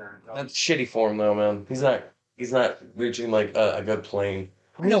that. That's shitty form, though, man. He's not reaching, like, a good plane.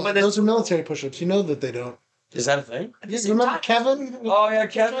 No, but those are military push-ups. You know that they don't. Is that a thing? Yeah, you remember Kevin? Oh, yeah,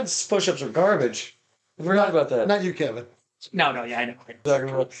 Kevin's push-ups are garbage. I forgot about that. Not you, Kevin. No, yeah, I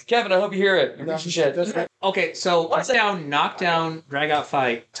know. Kevin, I hope you hear it. You're No, piece of shit. that's right. Okay, so knockdown, drag-out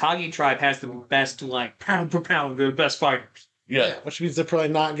fight. Tagi tribe has the best, like, pound for pound, the best fighters. Yeah. Which means they're probably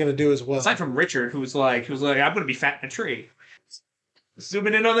not going to do as well. Aside from Richard, who's like, I'm going to be fat in a tree.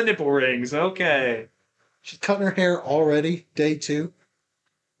 Zooming in on the nipple rings. Okay. She's cutting her hair already, day 2.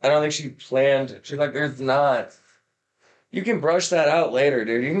 I don't think she planned. She's like, there's not. You can brush that out later,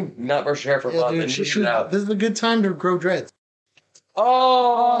 dude. You can not brush your hair for a month and leave it out. This is a good time to grow dreads.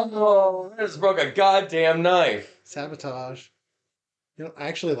 Oh, I just broke a goddamn knife. Sabotage. You know, I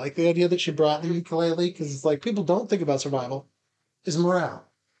actually like the idea that she brought the ukulele because it's like people don't think about survival. Is morale.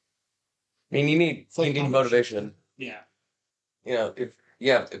 I mean, you need motivation. Yeah. You know,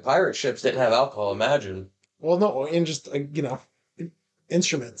 if pirate ships didn't have alcohol, imagine. Well, no, and just,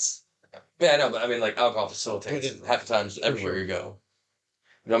 instruments. Yeah, I know, but I mean, like, alcohol facilitates half the times everywhere you go.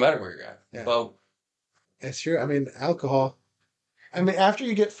 No matter where you're at. Yeah. Well, That's true. I mean, alcohol. I mean, after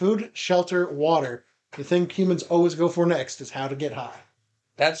you get food, shelter, water, the thing humans always go for next is how to get high.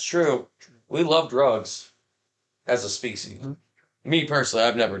 that's true. We love drugs as a species. Mm-hmm. Me, personally,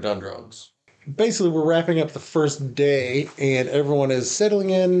 I've never done drugs. Basically, we're wrapping up the first day, and everyone is settling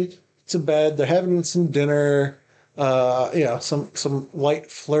in to bed. They're having some dinner, some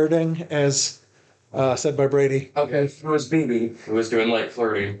light flirting, as said by Brady. Okay, it was BB who was doing light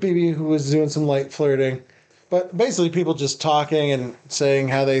flirting. BB, who was doing some light flirting. But basically, people just talking and saying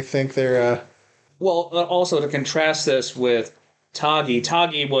how they think they're... Well, also to contrast this with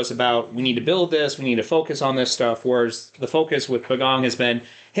Tagi was about, we need to build this, we need to focus on this stuff, whereas the focus with Pagong has been,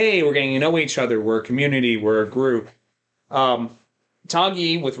 hey, we're getting to know each other, we're a community, we're a group.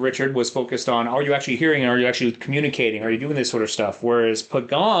 Tagi with Richard was focused on, are you actually hearing, are you actually communicating, are you doing this sort of stuff, whereas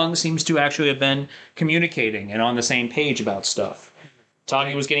Pagong seems to actually have been communicating and on the same page about stuff.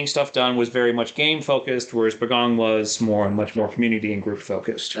 Tagi was getting stuff done, was very much game focused, whereas Pagong was much more community and group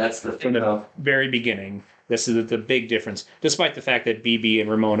focused. That's the From thing, the very beginning. This is the big difference, despite the fact that BB and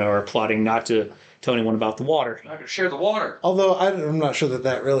Ramona are plotting not to tell anyone about the water. I'm not going to share the water. Although I'm not sure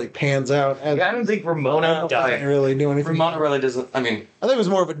that really pans out. I don't think Ramona Doesn't really do anything. Ramona really doesn't. I mean, I think it was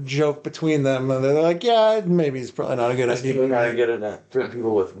more of a joke between them. And they're like, yeah, maybe it's probably not a good that's idea. how to get it at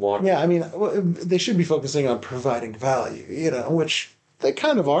people with water. Yeah, I mean, they should be focusing on providing value, which they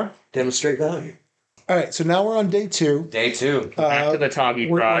kind of are. Demonstrate value. All right, so now we're on day 2. Day 2. Back to the Tagi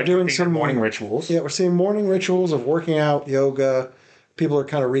we're tribe. doing These some are morning rituals. Yeah, we're seeing morning rituals of working out, yoga, people are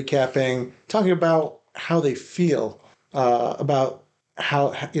kind of recapping, talking about how they feel about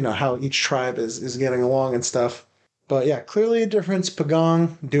how each tribe is getting along and stuff. But yeah, clearly a difference.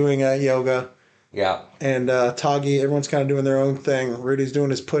 Pagong doing yoga, Yeah. and Toggy, everyone's kind of doing their own thing. Rudy's doing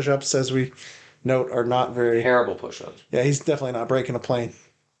his push-ups, as we note, are not very. Terrible push-ups. Yeah, he's definitely not breaking a plane.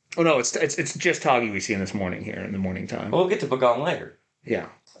 Oh no, it's just Toggy we see in this morning here in the morning time. We'll get to Pagong later. Yeah.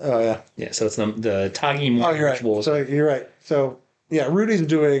 Oh yeah. Yeah. So it's the Toggy morning You're right. rituals. So you're right. So yeah, Rudy's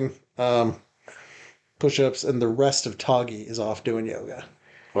doing push-ups, and the rest of Toggy is off doing yoga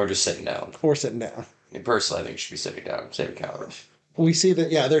Or just sitting down. or sitting down. Personally, I think you should be sitting down, saving calories. We see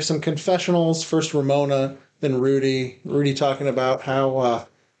that, yeah, there's some confessionals. First Ramona, then Rudy. Rudy talking about how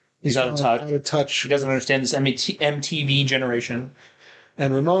He's out of touch. out of touch. She doesn't understand this MTV generation.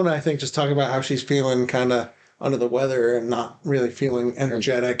 And Ramona, I think, just talking about how she's feeling kind of under the weather and not really feeling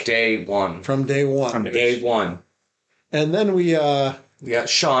energetic Day one. from day one. Day one. And then we got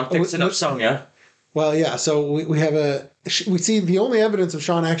Sean fixing up Sonia. well, yeah, so we have we see the only evidence of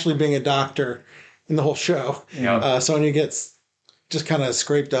Sean actually being a doctor in the whole show. Yeah. Sonia gets just kind of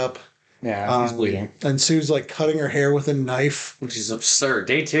scraped up. Yeah, she's bleeding. And Sue's like cutting her hair with a knife. Which is absurd.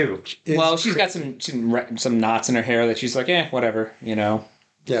 Day two. Well, she's got some knots in her hair that she's like, whatever,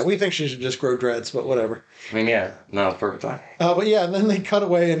 Yeah, we think she should just grow dreads, but whatever. I mean, yeah. No, perfect time. But yeah, and then they cut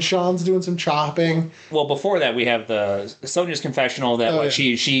away, and Sean's doing some chopping. Well, before that, we have the Sonia's confessional that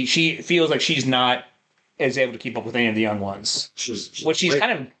she feels like she's not as able to keep up with any of the young ones. She's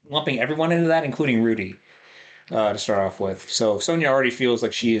kind of lumping everyone into that, including Rudy, to start off with. So Sonia already feels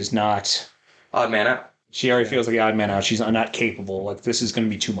like she is not... Odd man out. She already feels like the odd man out. She's not capable. Like, this is going to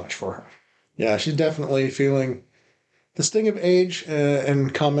be too much for her. Yeah, she's definitely feeling the sting of age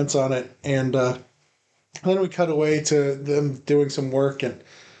and comments on it. And then we cut away to them doing some work, and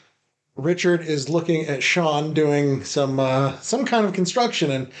Richard is looking at Sean doing some kind of construction,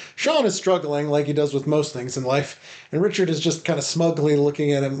 and Sean is struggling like he does with most things in life, and Richard is just kind of smugly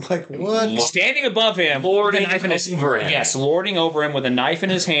looking at him like, what? Standing above him, Lording with a knife in his over him. Yes, lording over him with a knife in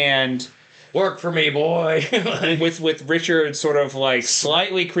his hand. Work for me, boy. with Richard's sort of like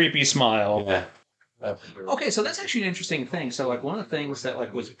slightly creepy smile. Yeah. Okay, so that's actually an interesting thing. So like one of the things that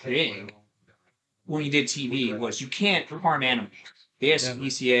like was big when you did TV was you can't harm animals. The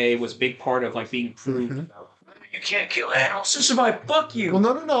SPCA was a big part of like being approved. Mm-hmm. You can't kill animals to survive. Fuck you. Well,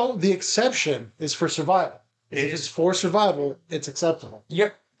 no. The exception is for survival. If it's for survival, it's acceptable.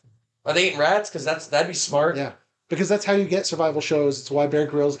 Yep. Are they eating rats? Because that'd be smart. Yeah. Because that's how you get survival shows. It's why Bear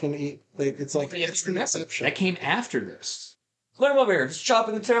Grylls can eat. It's like, it's the exception. That came after this. Look at him over here, just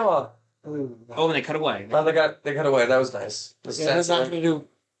chopping the tail off. Oh, and they cut away. Oh, they cut away. That was nice. Yeah, they're not going to do,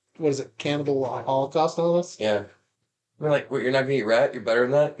 what is it, cannibal Holocaust and all this? Yeah. We're like, what, you're not gonna eat rat? You're better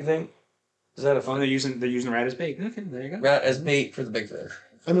than that, you think? Is that a they're using rat as bait. Okay, there you go. rat as bait for the big fish?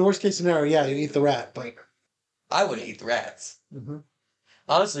 I mean, worst case scenario, yeah, you eat the rat, but... I wouldn't eat the rats. Mm-hmm.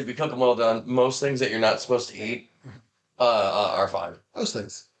 Honestly, if you cook them well done, most things that you're not supposed to eat are fine. Those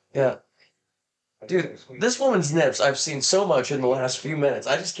things. Yeah. Dude, this woman's nips, I've seen so much in the last few minutes.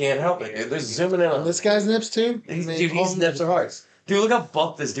 I just can't help it, dude. They're zooming in on This guy's nips, too? Dude, his nips are hard. Dude, look how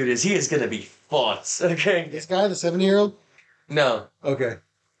buff this dude is. He is gonna be fucked, okay? This guy, the 7-year-old? No. Okay.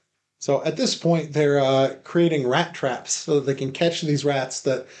 So at this point, they're creating rat traps so that they can catch these rats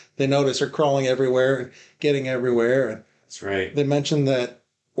that they notice are crawling everywhere and getting everywhere. And That's right. they mentioned that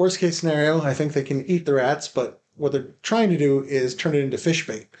worst case scenario, I think they can eat the rats, but what they're trying to do is turn it into fish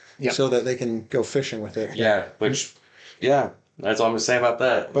bait so that they can go fishing with it. Yeah, that's all I'm gonna say about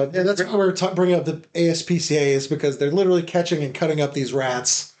that. But yeah, that's why we're bringing up the ASPCA is because they're literally catching and cutting up these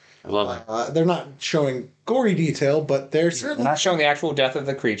rats. I love it. They're not showing gory detail, but they're certainly not showing the actual death of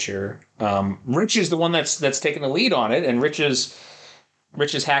the creature. Rich is the one that's taking the lead on it, and Rich is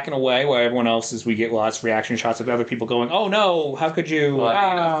hacking away while everyone else is. We get lots of reaction shots of other people going, "Oh no, how could you?" Well,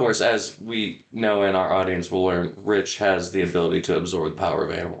 of course, as we know in our audience will learn, Rich has the ability to absorb the power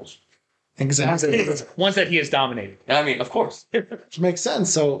of animals. exactly. Ones that he has dominated. I mean, of course. Which makes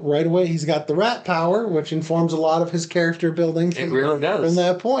sense. So right away he's got the rat power, which informs a lot of his character building. It really does. From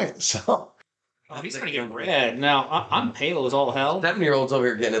that point. So He's gonna get red. Now I'm pale as all hell. 7-year-old's over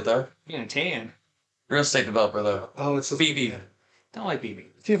here getting it though. Getting a tan. Real estate developer though. it's BB. Don't like BB.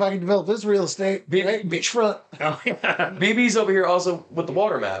 See if I can develop this real estate. Beachfront. Oh yeah. BB's over here also with the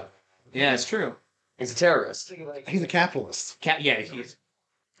water map. Yeah, it's true. He's a terrorist. He's a capitalist. Yeah, he's.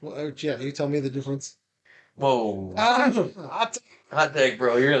 Well, yeah, you tell me the difference. Whoa. Hot Hot take,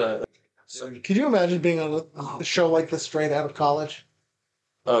 bro. You're gonna. Could you imagine being on a show like this straight out of college?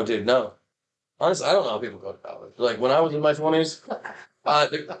 Oh, dude, no. Honestly, I don't know how people go to college. Like when I was in my 20s,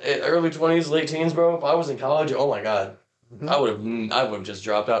 early 20s, late teens, bro. If I was in college, oh my god. I would have just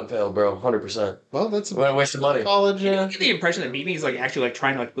dropped out and failed, bro. 100%. Well, that's What a waste of money. college. You get the impression that BB is like actually like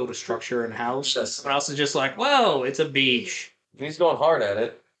trying to like build a structure and house. Yes. Someone else is just like, whoa, it's a beach. He's going hard at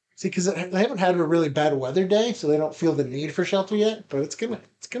it. See, because they haven't had a really bad weather day, so they don't feel the need for shelter yet. But it's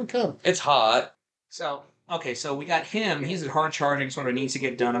gonna come. It's hot. So okay, so we got him. He's hard charging, sort of needs to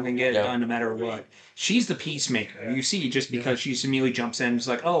get done. I'm gonna get it done no matter what. She's the peacemaker. You see, just because she immediately jumps in, it's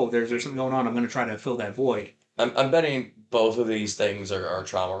like, oh, there's something going on. I'm gonna try to fill that void. I'm betting both of these things are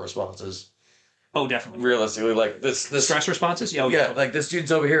trauma responses. Oh, definitely. Realistically, like this Stress responses? Yeah, yeah, like this dude's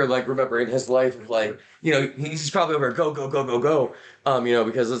over here, like remembering his life, like he's probably over here, go,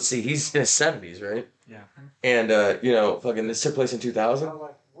 because let's see, he's in his 70s, right? Yeah. And fucking this took place in 2000.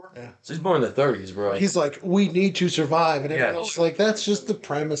 Yeah. So he's born in the 30s, bro. He's like, we need to survive, and Yeah. everyone else is like, that's just the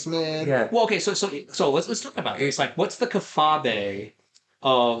premise, man. Yeah, Well, okay, so let's talk about it. It's like, what's the kafabe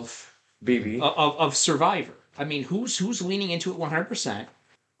of BB. of Survivor? I mean, who's leaning into it 100%?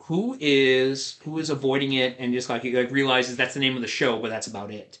 Who is avoiding it and just like realizes that's the name of the show, but that's about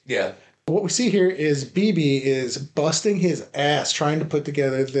it. Yeah, What we see here is BB is busting his ass trying to put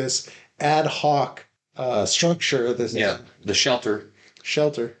together this ad hoc structure, this the shelter.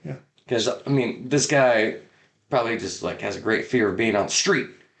 shelter. Yeah. Because I mean, this guy probably just like has a great fear of being on the street.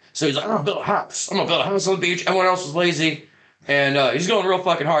 So he's like, I'm gonna build a house. I'm gonna build a house on the beach. Everyone else is lazy, and he's going real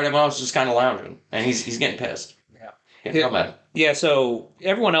fucking hard. Everyone else is just kind of lounging, and he's getting pissed. Yeah, I'm mad. Yeah, so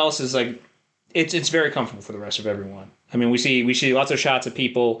everyone else is like, it's very comfortable for the rest of everyone. I mean, we see lots of shots of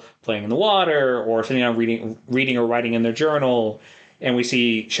people playing in the water or sitting down reading or writing in their journal, and we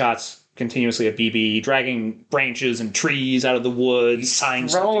see shots continuously of BB dragging branches and trees out of the woods, tying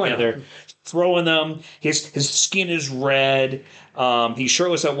stuff together, throwing them. His skin is red. He's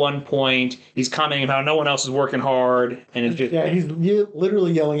shirtless at one point. He's commenting about how no one else is working hard, and it's just He's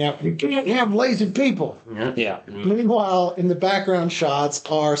literally yelling out, "You can't have lazy people." yeah. Meanwhile, in the background shots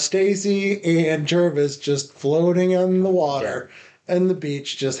are Stacy and Jervis just floating on the water and the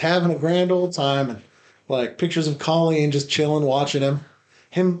beach, just having a grand old time, and like pictures of Colleen just chilling, watching him.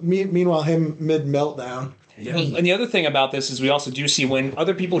 Meanwhile, him mid meltdown. Yeah. And the other thing about this is we also do see when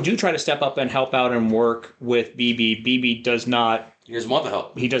other people do try to step up and help out and work with BB, BB does not. He doesn't want the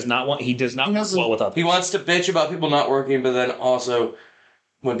help. He does not work well with others. He wants to bitch about people not working, but then also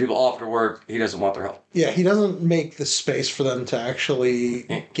when people offer to work, he doesn't want their help. Yeah, he doesn't make the space for them to actually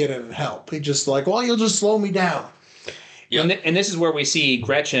get in and help. He just like, well, you'll just slow me down. Yep. And this is where we see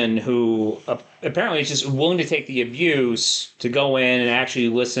Gretchen, who apparently is just willing to take the abuse to go in and actually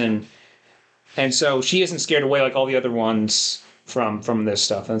listen. And so she isn't scared away like all the other ones from this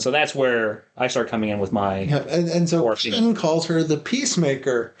stuff. And so that's where I start coming in with my... Yeah, and so Ken calls her the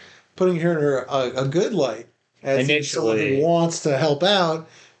peacemaker, putting her in a good light. As someone who wants to help out,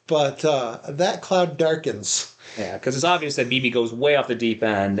 but that cloud darkens. Yeah, because it's obvious that BB goes way off the deep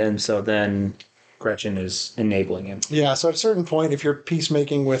end, and so then Gretchen is enabling him. Yeah, so at a certain point, if you're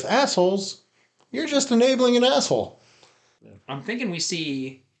peacemaking with assholes, you're just enabling an asshole. I'm thinking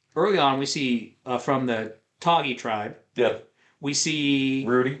early on, we see from the Toggy tribe. Yeah. We see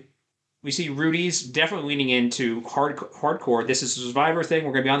Rudy. We see Rudy's definitely leaning into hardcore. This is a survivor thing.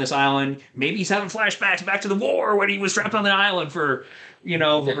 We're going to be on this island. Maybe he's having flashbacks back to the war when he was trapped on the island for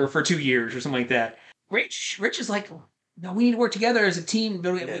 2 years or something like that. Rich is like, no, we need to work together as a team.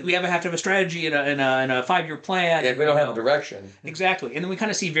 We have to have a strategy and a 5-year plan. Yeah, we don't have a direction. Exactly. And then we kind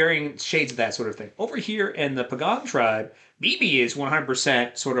of see varying shades of that sort of thing. Over here in the Pagan tribe, BB is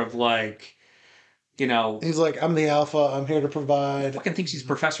 100% sort of like, he's like, I'm the alpha. I'm here to provide. Fucking thinks he's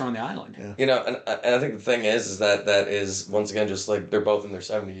professor on the island. Yeah. And I think the thing is that is once again just like they're both in their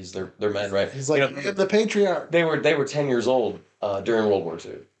 70s. They're men, right? He's like the patriarch. They were 10 years old during World War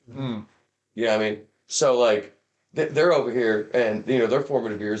II. Mm. Yeah, I mean, so like they're over here, and their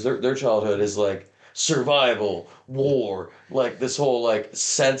formative years, their childhood is like survival, war, like this whole like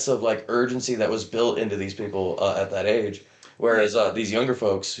sense of like urgency that was built into these people at that age. Whereas these younger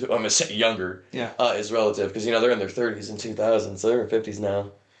folks, I'm going to say younger, is relative because they're in their 30s and 2000s, so they're in 50s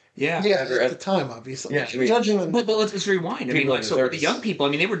now. Yeah, at the time, obviously. Yeah, judging them. But let's rewind. I mean, like, so the young people,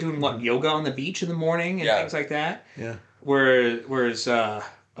 they were doing yoga on the beach in the morning and things like that. Yeah. Whereas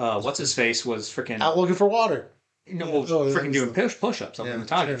what's his face was freaking out looking for water. Freaking doing push-ups on the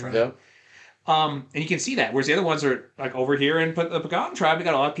target. Right? Yeah. And you can see that. Whereas the other ones are like over here in the Pagan tribe, we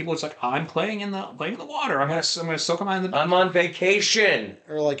got a lot of people. It's like I'm playing in the water. I'm gonna soak them out in the. I'm on vacation.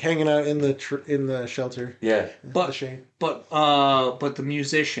 Or like hanging out in the shelter. Yeah. But the shade. But the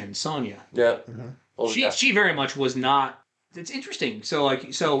musician Sonia. Yeah. Mm-hmm. She very much was not. It's interesting.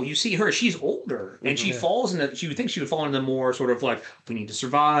 So you see her. She's older, and she falls into. She would think she would fall into the more sort of like we need to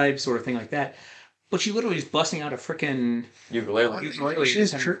survive sort of thing like that. But she literally is busting out a freaking Ukulele.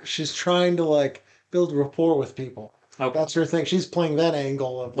 She's trying to like build rapport with people. Okay. That's her thing. She's playing that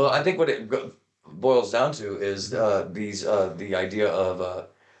angle of. Well, I think what it boils down to is the idea of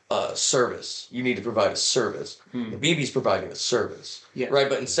service. You need to provide a service. BB's providing a service, Yes. right?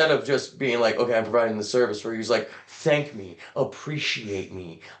 But instead of just being like, okay, I'm providing the service, where he's like, thank me, appreciate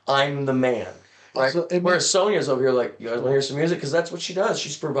me, I'm the man, right? Also, Whereas Sonya's over here like, you guys want to hear some music? Because that's what she does.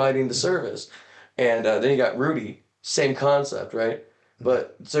 She's providing the service. And then you got Rudy, same concept, right?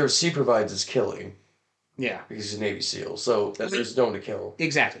 But the service he provides is killing. Yeah. Because he's a Navy SEAL, so there's no one to kill.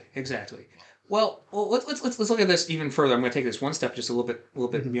 Exactly. Well, let's look at this even further. I'm going to take this one step just a little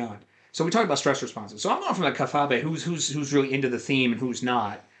bit beyond. So we talked about stress responses. So I'm going from the Kafabe, who's really into the theme and who's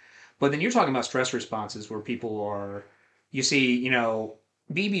not. But then you're talking about stress responses where people are, you see,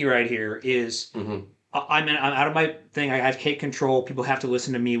 BB right here is, I'm out of my thing. I have take control. People have to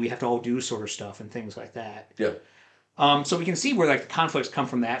listen to me. We have to all do sort of stuff and things like that. Yeah. So we can see where like the conflicts come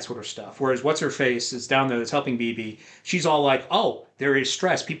from that sort of stuff. Whereas what's her face is down there that's helping BB. She's all like, "Oh, there is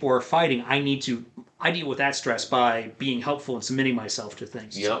stress. People are fighting. I deal with that stress by being helpful and submitting myself to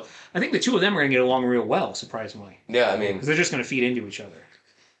things." Yep. So I think the two of them are going to get along real well, surprisingly, Yeah, I mean, because they're just going to feed into each other.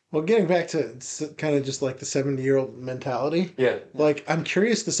 Well, getting back to kind of just like the 70-year-old mentality. yeah. Like, I'm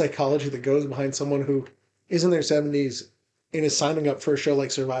curious the psychology that goes behind someone who is in their 70s and is signing up for a show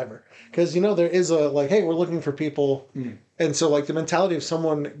like Survivor. Because, there is a, like, hey, we're looking for people. And so, like, the mentality of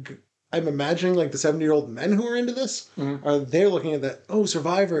someone, I'm imagining, like, the 70-year-old men who are into this, are they're looking at that, oh,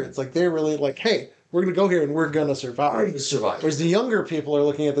 Survivor. It's like, they're really like, hey, we're going to go here and we're going to survive. Whereas the younger people are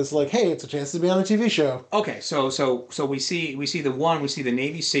looking at this like, hey, it's a chance to be on a TV show. Okay, so we see the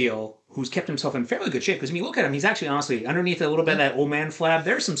Navy SEAL who's kept himself in fairly good shape, because when you look at him, he's actually honestly underneath a little bit of that old man flab.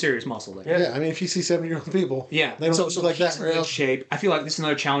 There's some serious muscle there. Yeah, I mean, if you see 70-year-old people, yeah, they don't look like he's that. in good shape. I feel like this is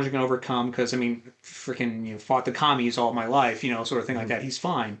another challenge you're gonna overcome because freaking fought the commies all my life, sort of thing like that. He's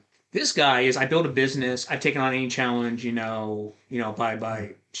fine. This guy is, I built a business. I've taken on any challenge,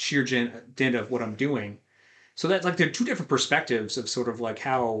 by sheer dint of what I'm doing. So that's like, there are two different perspectives of sort of like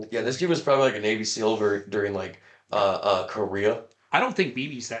how. Yeah, this dude was probably like a Navy SEAL during like Korea. I don't think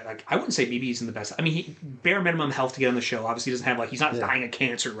BB's that, like, I wouldn't say BB's in the best. I mean, he bare minimum health to get on the show. Obviously, he doesn't have, like, he's not dying of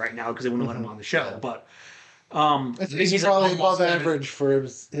cancer right now because they wouldn't let him on the show. But he's probably above average for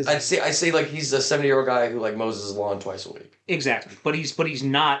his. I'd say like he's a 70-year-old guy who like mows his lawn twice a week. Exactly, but he's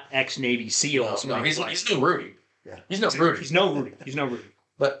not ex-Navy SEAL. No, he's no Rudy. Yeah, he's no Rudy. He's no Rudy.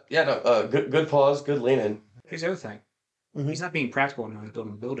 But yeah, no, good pause, good lean in. Here's the other thing. He's not being practical now. He's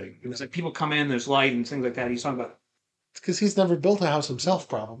building a building. It was like people come in, there's light and things like that. He's talking about. It's because he's never built a house himself,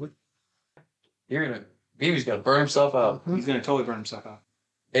 probably. BB's gonna burn himself out. He's gonna totally burn himself out.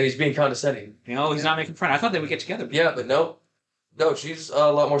 And he's being condescending. He's not making fun. I thought they would get together. Yeah, but no, she's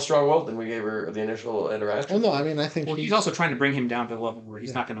a lot more strong-willed than we gave her the initial interaction. Well, no, I mean, I think he's also trying to bring him down to the level where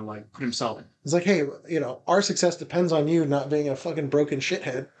he's not gonna like put himself in. It's like, hey, our success depends on you not being a fucking broken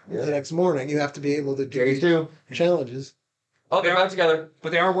shithead the next morning. You have to be able to do challenges. Oh, they're back together.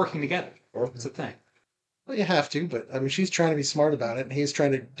 But they are working together. That's the thing. Well, you have to, but I mean, she's trying to be smart about it, and he's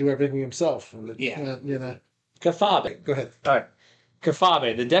trying to do everything himself. Yeah. Kafabe. Go ahead. All right.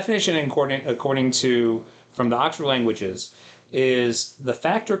 Kafabe, the definition according to from the Oxford Languages is the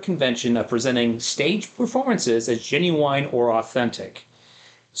fact or convention of presenting stage performances as genuine or authentic.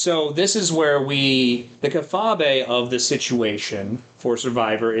 So this is where the Kafabe of the situation for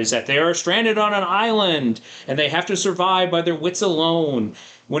Survivor is that they are stranded on an island and they have to survive by their wits alone.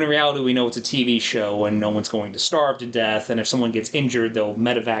 When in reality, we know it's a TV show and no one's going to starve to death. And if someone gets injured, they'll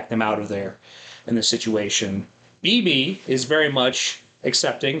medevac them out of there in this situation. BB is very much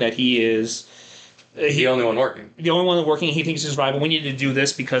accepting that he is the only one working. The only one working. He thinks he's survival. We need to do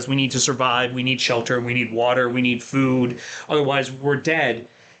this because we need to survive. We need shelter. We need water. We need food. Otherwise, we're dead.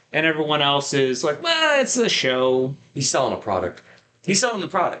 And everyone else is like, well, it's a show. He's selling a product. He's selling the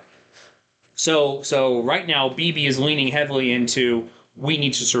product. So right now, BB is leaning heavily into we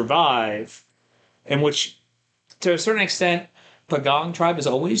need to survive, and which, to a certain extent, Pagong tribe is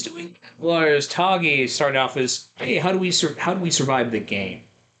always doing. Whereas Tagi started off as, hey, how do we survive the game?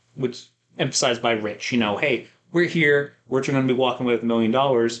 Which emphasized by Rich, hey, we're here, we're going to be walking away with $1 million.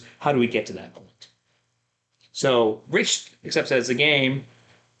 How do we get to that point? So Rich accepts that as a game,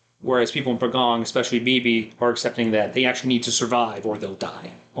 whereas people in Pagong, especially BB, are accepting that they actually need to survive or they'll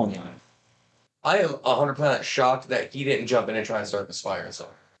die on the island. I am 100% shocked that he didn't jump in and try and start this fire and stuff.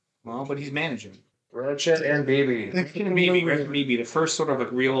 Well, but he's managing. Ratchet and BB. Rich and BB, the first sort of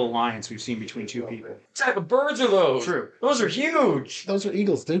like real alliance we've seen between two people. What type of birds are those? True. Those are huge. Those are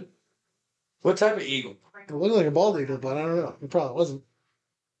eagles, dude. What type of eagle? It looked like a bald eagle, but I don't know. It probably wasn't.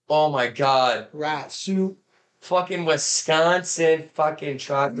 Oh my god. rat soup. Fucking Wisconsin fucking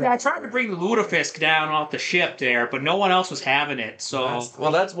chocolate. Yeah, I tried to bring the lutefisk down off the ship there, but no one else was having it. So,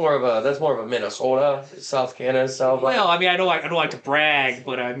 That's more of a Minnesota, South Canada, South. well, I mean, I don't like to brag,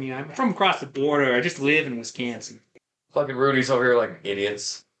 but I mean, I'm from across the border. I just live in Wisconsin. Fucking Rudy's over here like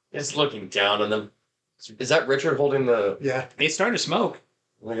idiots. Just looking down on them. Is that Richard holding the? Yeah. It's starting to smoke.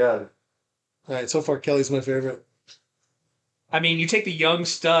 Oh my god. All right. So far, Kelly's my favorite. I mean, you take the young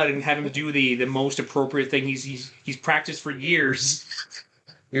stud and have him do the most appropriate thing he's practiced for years.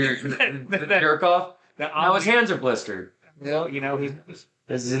 You're the jerk off. Now his hands are blistered. Well, you know, he's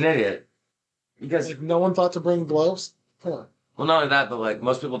This is an idiot. You guys. Like, no one thought to bring gloves. Come on. Well, not only that, but like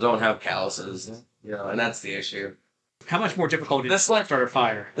most people don't have calluses. You know, and that's the issue. how much more difficult is This it to start a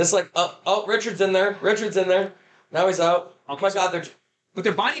fire? This like Richard's in there. Richard's in there. Now he's out. Oh my god, they're. But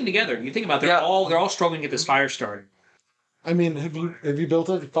they're binding together. You think about it, Yeah. they're all struggling to get this fire started. I mean, have you built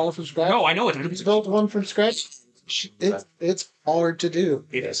a file from scratch? No, I know it. Have you built one from scratch? It's hard to do.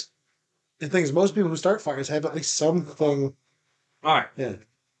 It is. The thing is, most people who start fires have at least something. All right. Yeah.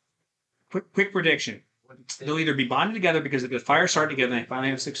 Quick prediction. They'll either be bonded together because the fire started together and they finally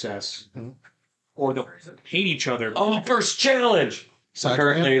have success, or they'll hate each other. Oh, first challenge. So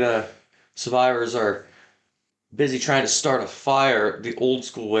currently the survivors are busy trying to start a fire the old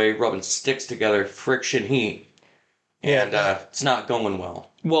school way, rubbing sticks together, friction heat. And it's not going well.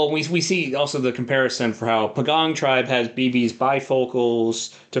 Well, we see also the comparison for how Pagong tribe has BB's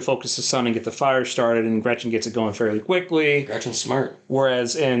bifocals to focus the sun and get the fire started, and Gretchen gets it going fairly quickly. Gretchen's smart.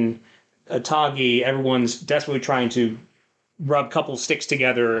 Whereas in Atagi, everyone's desperately trying to rub a couple sticks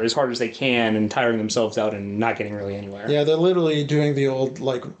together as hard as they can and tiring themselves out and not getting really anywhere. Yeah, they're literally doing the old,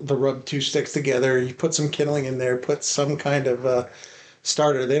 like, the rub two sticks together. You put some kindling in there, put some kind of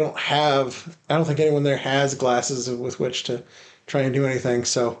starter. They don't have, I don't think anyone there has glasses with which to try and do anything,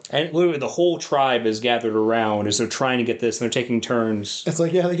 so. And literally the whole tribe is gathered around as they're trying to get this, and they're taking turns. It's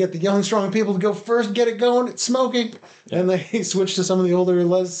like, yeah, they get the young, strong people to go first, get it going, it's smoking. Yeah. And they switch to some of the older,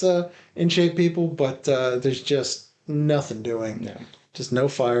 less in-shape people, but there's just nothing doing. No. Just no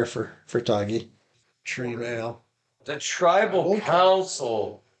fire for Tagi. Tree mail. The tribal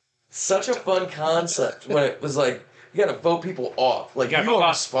council. Such a fun concept when it was like, you gotta vote people off. Like, you are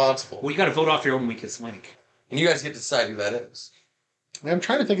responsible. Well, you gotta vote off your own weakest link. And you guys get to decide who that is. I'm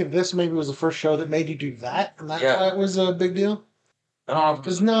trying to think if this maybe was the first show that made you do that, and that's why it was a big deal. I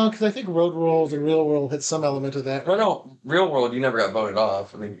don't know. Because I think Road World and Real World had some element of that. No, Real World, you never got voted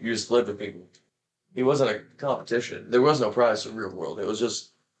off. I mean, you just lived with people. It wasn't a competition. There was no prize for Real World. It was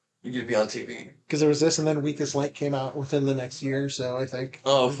just, you could be on TV. Because there was this, and then Weakest Link came out within the next year or so, I think.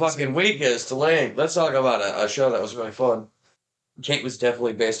 Oh, fucking Weakest Link. Let's talk about a show that was really fun. Kate was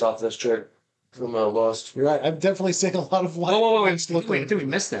definitely based off this chick from Lost. You're right. I've definitely seen a lot of Wait, did we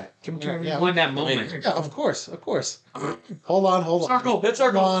miss that? Can we rewind that moment? Yeah, of course. Hold on. Circle. Hit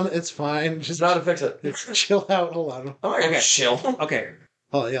circle. Hold on, it's fine. Just know how to fix it. Chill out. Hold on. Okay, chill. Okay.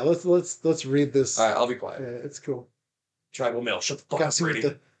 Oh yeah, let's read this. All right, I'll be quiet. Yeah, it's cool. Tribal mail. Shut the fuck Gotta up, see Brady.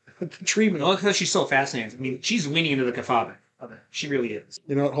 what the treatment. Well, because she's so fascinating. I mean, she's leaning into the Kafabe. She really is.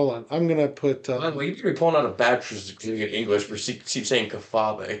 You know what? Hold on. I'm gonna put. By the way, you could be pulling out a bachelor's degree in English, but keep saying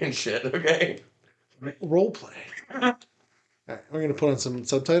kafabe and shit. Okay. Role play. All right, we're gonna put on some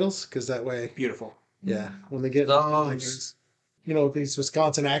subtitles because that way, Beautiful. yeah, when they get things, you know, these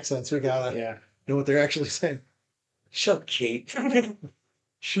Wisconsin accents, we gotta know what they're actually saying. Shut up, Kate.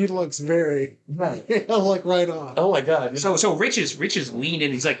 She looks very like right on. Oh my god. So Rich is leaned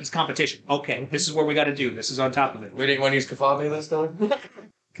in. He's like, it's competition. Okay, this is what we got to do. This is on top of it. We didn't want to use kafabe this time.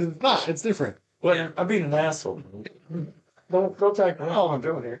 Because it's not. It's different. What? Yeah. I'm being an asshole. Don't try. Oh, I'm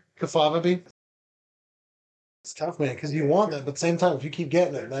doing here. Kafava. It's tough, man, because you want that, but at the same time, if you keep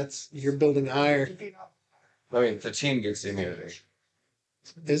getting it, you're building ire. I mean, the team gets the immunity.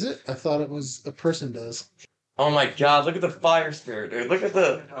 Is it? I thought it was a person does. Oh my god, look at the fire spirit, dude. Look at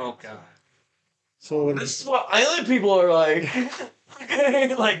the... Oh god. So this is what island people are like.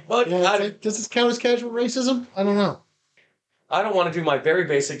 Okay, like, what? Yeah, like, does this count as casual racism? I don't know. I don't want to do my very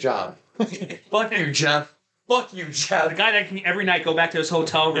basic job. Fuck you, Jeff. Fuck you, Jeff. The guy that can every night go back to his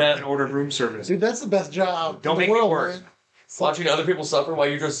hotel room and order room service. Dude, that's the best job. Don't in the make world, it worse. Man. Watching other people suffer while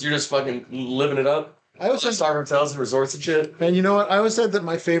you're just fucking living it up. I always said, star hotels and resorts and shit. Man, you know what? I always said that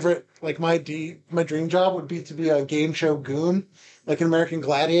my favorite, like my dream job would be to be a game show goon, like an American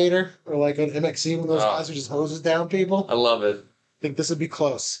Gladiator or like an MXC, one of those guys who just hoses down people. I love it. I think this would be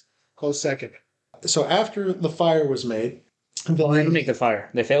close second. So after the fire was made, They didn't make the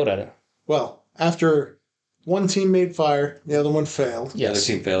fire. They failed at it. Well, after one team made fire, the other one failed. Yeah, the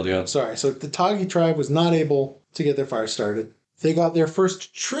team failed, yeah. Sorry, so the Tagi tribe was not able to get their fire started. they got their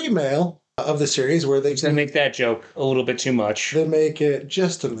first tree mail of the series where they To make that joke a little bit too much. they make it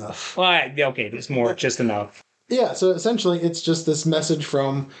just enough. Well, okay, it's more just enough. Yeah, so essentially it's just this message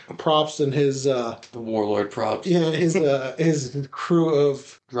from Props and his The warlord Props. yeah, his crew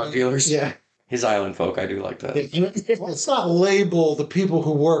of Drug dealers. yeah. His island folk, I do like that. Let's not label the people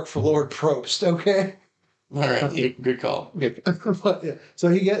who work for Lord Probst, okay? All right, good call. But, yeah. So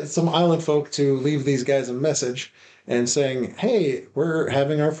he gets some island folk to leave these guys a message and saying, hey, we're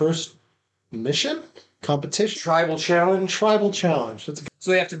having our first mission? Competition? Tribal challenge. Tribal challenge. That's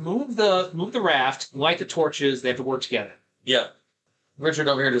So they have to move the raft, light the torches. They have to work together. Yeah. Richard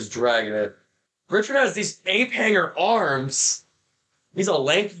over here just dragging it. Richard has these ape hanger arms. He's a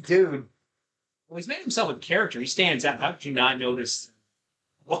lanky dude. Well, he's made himself a character. He stands out. How could you not notice?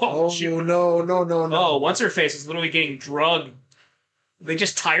 Whoa, Oh, shoot. no. Oh, what's her face is literally getting drugged. They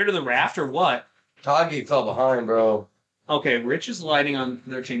just tie her to the raft or what? Tagi fell behind, bro. Okay, Rich is lighting on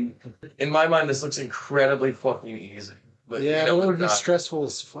their team. In my mind, this looks incredibly fucking easy. But Yeah, you it know, would be not. stressful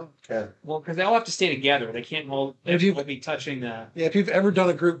as fuck. Okay. Well, because they all have to stay together. They can't all If you- be touching the. Yeah, if you've ever done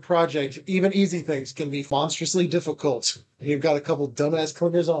a group project, even easy things can be monstrously difficult. You've got a couple dumbass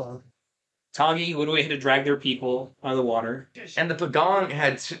clingers on. Tagi literally had to drag their people out of the water. And the Pagan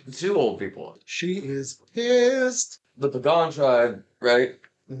had two old people. She is pissed. The Pagan tribe, right?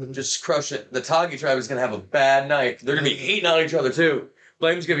 Mhm. Just crush it. The Tagi tribe is going to have a bad night. They're going to be hating on each other, too.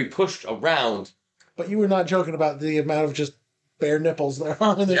 Blame's going to be pushed around. But you were not joking about the amount of just bare nipples there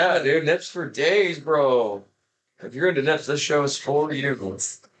are in there. Yeah, dude. Nips for days, bro. If you're into nips, this show is for you.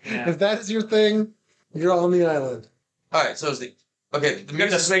 Yeah. If that is your thing, you're on the island. All right, so is the... Okay, the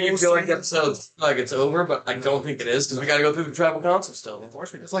music thing, you feel like the episode's like it's over, but I don't think it is, because we got to go through the tribal council still. Of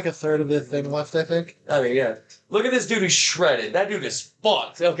course we do. It's like a third of the thing left, I think. I mean, yeah. Look at this dude who's shredded. That dude is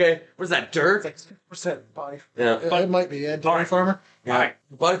fucked, okay? Where's that dirt? It's like 6% body. Yeah. It might be, yeah. Dairy farmer. Yeah. All right.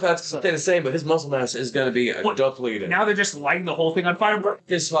 Body fat's going to stay the same, but his muscle mass is going to be depleted. Now they're just lighting the whole thing on fire. Bro.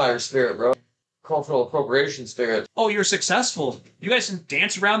 His fire spirit, bro. Cultural appropriation spirit. Oh, you're successful. You guys can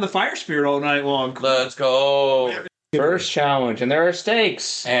dance around the fire spirit all night long. Let's go. First challenge, and there are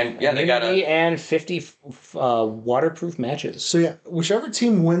stakes. And yeah, they got Immunity a... and 50 waterproof matches. So yeah, whichever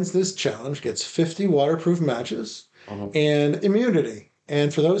team wins this challenge gets 50 waterproof matches and immunity.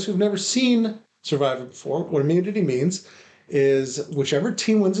 And for those who've never seen Survivor before, what immunity means is whichever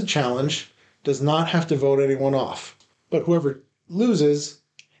team wins a challenge does not have to vote anyone off. But whoever loses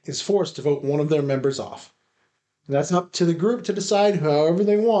is forced to vote one of their members off. And that's up to the group to decide however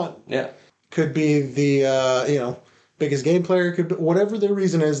they want. Yeah. Could be the, biggest game player, could be, whatever their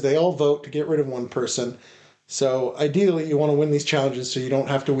reason is, they all vote to get rid of one person. So ideally, you want to win these challenges so you don't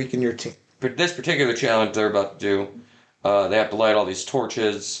have to weaken your team. For this particular challenge they're about to do, they have to light all these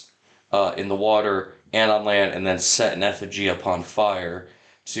torches in the water and on land, and then set an effigy upon fire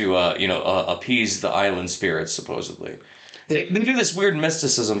to, appease the island spirits, supposedly. They do this weird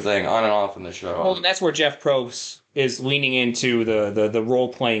mysticism thing on and off in the show. Well, that's where Jeff Probst is leaning into the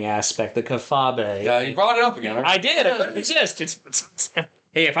role-playing aspect, the kafabe. Yeah, you brought it up again. Right? I did. It exists.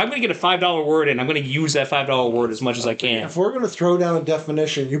 Hey, if I'm going to get a $5 word in, I'm going to use that $5 word as much as I can. If we're going to throw down a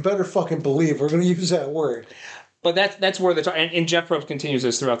definition, you better fucking believe we're going to use that word. But that's where and Jeff Probst continues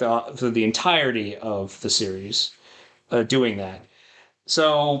this throughout the entirety of the series, doing that.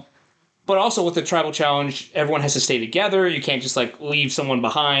 So, but also with the tribal challenge, everyone has to stay together. You can't just leave someone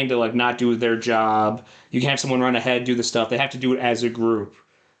behind to not do their job. You can't have someone run ahead, do the stuff. They have to do it as a group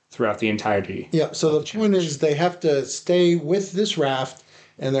throughout the entirety. Yeah, so the point is they have to stay with this raft,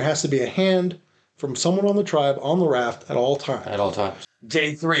 and there has to be a hand from someone on the tribe on the raft at all times. At all times.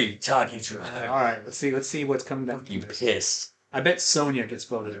 Day 3, Taki tribe. All right, let's see what's coming down. You pissed. I bet Sonya gets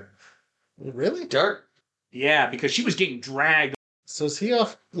voted in. Really? Dirt. Yeah, because she was getting dragged. So is he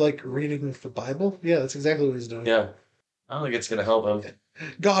off, reading the Bible? Yeah, that's exactly what he's doing. Yeah. I don't think it's going to help him.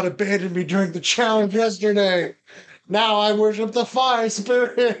 God abandoned me during the challenge yesterday. Now I worship the fire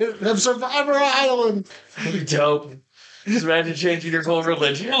spirit of Survivor Island. That'd be dope. Just imagine changing your whole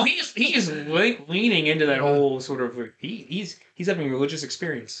religion. Well, he is leaning into that whole sort of he's having a religious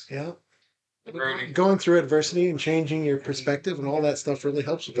experience. Yeah. Rudy. Going through adversity and changing your perspective and all that stuff really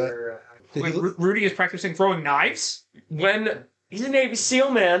helps with that. Wait, Rudy is practicing throwing knives? When he's a Navy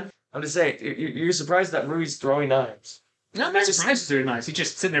SEAL, man. I'm just saying, you're surprised that Rudy's throwing knives. I'm not surprised they're knives. He's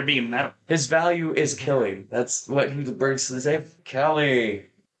just sitting there being metal. His value is killing. That's what he brings to the table. Kelly.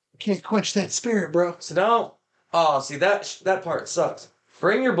 Can't quench that spirit, bro. So now, see, that part sucks.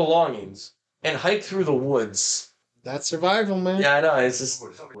 Bring your belongings and hike through the woods. That's survival, man. Yeah, I know. It's just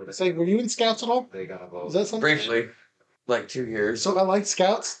It's were you in scouts at all? Is that something? briefly, 2 years. So I liked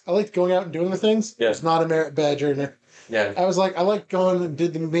scouts. I liked going out and doing the things. Yeah. It's not a merit badge earner. Yeah. I was like, I like going and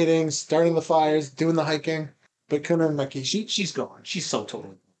did the meetings, starting the fires, doing the hiking, but couldn't earn my keep. She's gone. She's so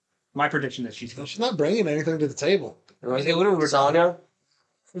totally. My prediction that she's gone. She's not bringing anything to the table. They literally were Sonya?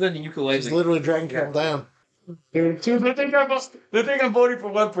 then the ukulele. She's literally dragging people down. Dude, they think I'm voting for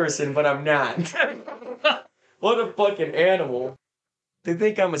one person, but I'm not. What a fucking animal. They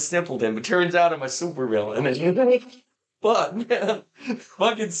think I'm a simpleton, but turns out I'm a supervillain. Fuck, man.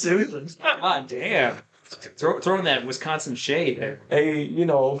 Fucking Susan. God damn. Throwing that Wisconsin shade there. Hey,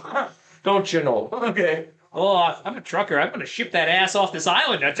 don't you know? Okay. Oh, I'm a trucker. I'm going to ship that ass off this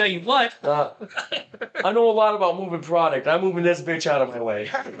island. I tell you what. I know a lot about moving product. I'm moving this bitch out of my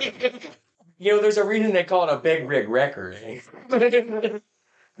way. There's a reason they call it a big rig record. Because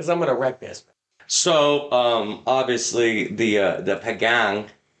I'm going to wreck this. So, obviously, the Pagang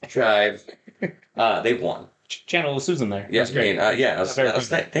tribe, they won. Channel Susan there. Yes, great.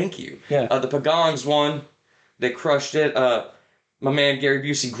 Thank you. Yeah. The Pagans won. They crushed it. My man Gary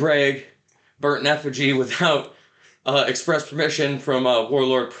Busey Greg burnt in effigy without express permission from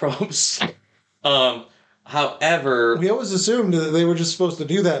Warlord Probst. However, we always assumed that they were just supposed to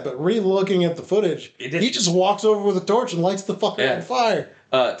do that, but re-looking at the footage, he just walks over with a torch and lights the fucker on fire.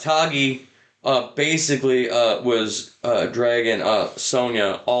 Tagi basically was dragging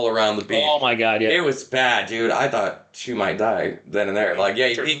Sonya all around the beach. Oh my god, yeah. It was bad, dude. I thought she might die then and there. Like, yeah,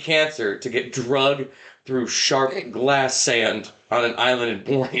 you need cancer to get drugged through sharp glass sand on an island in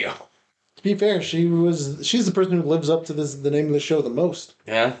Borneo. To be fair, she's the person who lives up to the name of the show the most.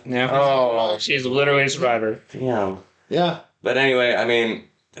 Yeah? Yeah. Oh. She's literally a survivor. Damn. Yeah. But anyway, I mean,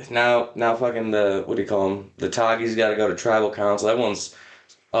 now fucking what do you call them? The Tagi's got to go to tribal council. Everyone's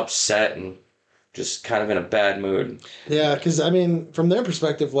upset and just kind of in a bad mood. Yeah, because, I mean, from their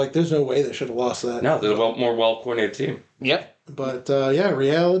perspective, like, there's no way they should have lost that. No, they're a more well-coordinated team. Yep. But, yeah,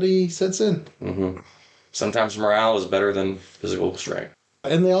 reality sets in. Mm-hmm. Sometimes morale is better than physical strength.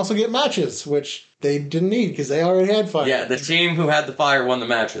 And they also get matches, which they didn't need because they already had fire. Yeah, the team who had the fire won the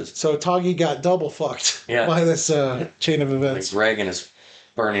matches. So Tagi got double fucked by this chain of events. Like Reagan is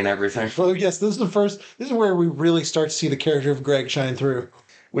burning everything. Well, yes, this is where we really start to see the character of Greg shine through.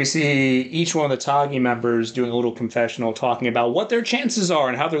 We see each one of the Tagi members doing a little confessional, talking about what their chances are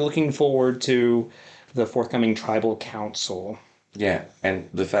and how they're looking forward to the forthcoming tribal council. Yeah, and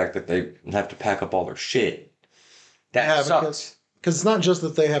the fact that they have to pack up all their shit. That sucks. Because it's not just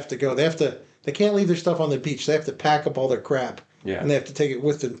that they have to go. They can't leave their stuff on the beach. They have to pack up all their crap. Yeah. And they have to take it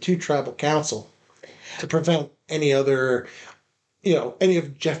with them to tribal council to prevent any other, any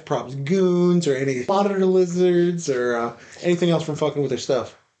of Jeff Probst's goons or any monitor lizards or anything else from fucking with their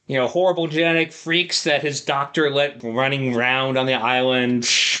stuff. Horrible genetic freaks that his doctor let running around on the island.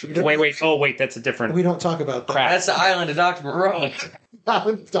 Wait, that's a different... We don't talk about that. Crap. That's the island of Dr. Moreau.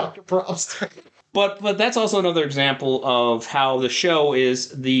 Island of Dr. Probst. But that's also another example of how the show is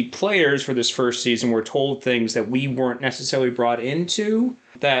the players for this first season were told things that we weren't necessarily brought into.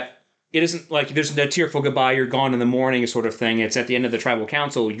 That it isn't like there's a tearful goodbye, you're gone in the morning sort of thing. It's at the end of the tribal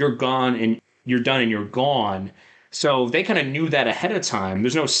council, you're gone and you're done and you're gone. So they kind of knew that ahead of time.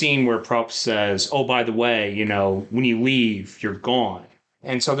 There's no scene where Probst says, oh, by the way, when you leave, you're gone.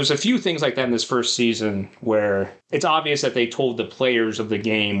 And so there's a few things like that in this first season where it's obvious that they told the players of the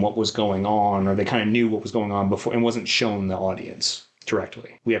game what was going on, or they kind of knew what was going on before and wasn't shown the audience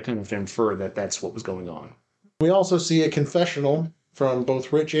directly. We have kind of to infer that that's what was going on. We also see a confessional from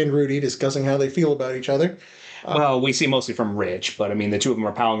both Rich and Rudy discussing how they feel about each other. Well, we see mostly from Rich, but I mean, the two of them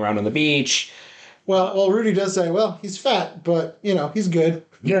are palling around on the beach. Well, Rudy does say, well, he's fat, but, he's good.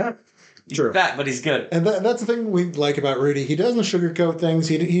 Yeah. True. Fat, but he's good. And that's the thing we like about Rudy. He doesn't sugarcoat things.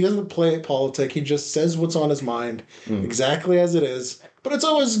 He doesn't play politic. He just says what's on his mind exactly as it is. But it's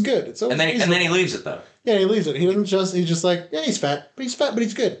always good. It's always and then he leaves it, though. Yeah, he leaves it. He's just like, yeah, he's fat, but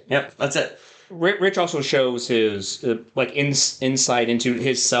he's good. Yep, that's it. Rich also shows his insight into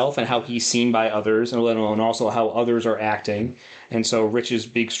his self and how he's seen by others, and also how others are acting. And so Rich's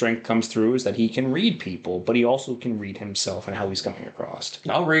big strength comes through is that he can read people, but he also can read himself and how he's coming across.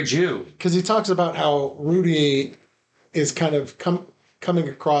 I'll read you. Because he talks about how Rudy is kind of coming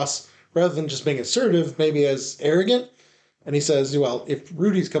across, rather than just being assertive, maybe as arrogant. And he says, well, if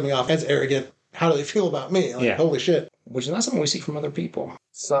Rudy's coming off as arrogant, how do they feel about me? Like, holy shit. Which is not something we see from other people.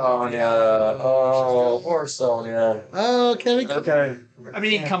 Sonya. Oh, poor Sonya. Oh, Okay. I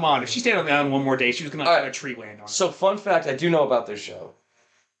mean, come on. If she stayed on the island one more day, she was going to have a tree land on her. So, fun fact I do know about this show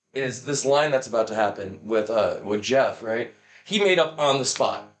is this line that's about to happen with Jeff, right? He made up on the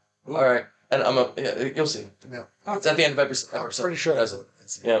spot. Ooh. All right. And you'll see. Yeah. It's at the end of episode. Pretty sure that's it.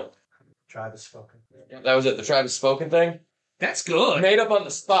 Yeah. Tribe has spoken. That was it. The tribe has spoken thing. That's good. Made up on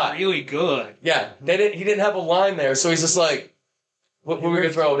the spot. Really good. Yeah, he didn't have a line there, so he's just like, what are we going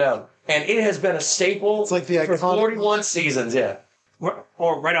to throw down? And it has been a staple It's like the for iconic 41 seasons, yeah.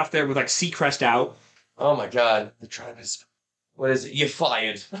 Or right off there with like Seacrest out. Oh my God. The tribe is, what is it? You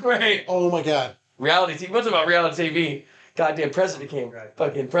fired. Right. Oh my God. Reality TV. What's about reality TV? Goddamn president became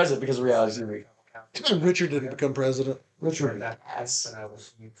fucking president because of reality TV. Too bad Richard didn't become president. Richard. Yes.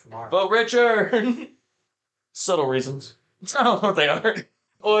 Vote Richard. Subtle reasons. I don't know what they are.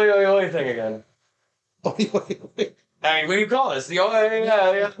 Oi, oi, oi thing again. Oh, wait. I mean, what do you call this? The oi,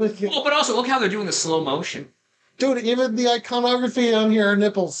 yeah. Well, but also look how they're doing the slow motion. Dude, even the iconography on here are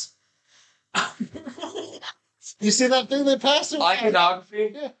nipples. You see that thing they passed?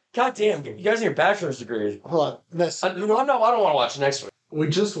 Iconography? Yeah. God damn, you guys in your bachelor's degrees. Hold on. This. I don't want to watch the next one. We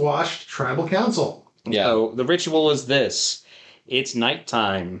just watched Tribal Council. Yeah. So the ritual is this. It's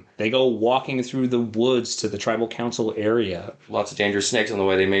nighttime. They go walking through the woods to the tribal council area. Lots of dangerous snakes on the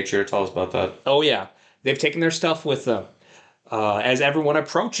way. They made sure to tell us about that. Oh, yeah. They've taken their stuff with them. As everyone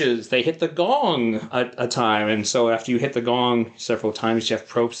approaches, they hit the gong a time. And so after you hit the gong several times, Jeff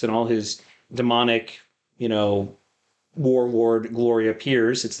Probst and all his demonic, warlord glory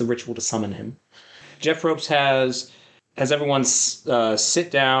appears. It's the ritual to summon him. Jeff Probst has everyone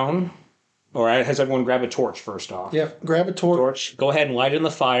sit down, or has everyone grab a torch first off. Yeah, grab a torch. Go ahead and light it in the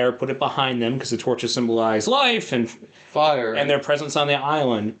fire, put it behind them, because the torches symbolize life and fire and their presence on the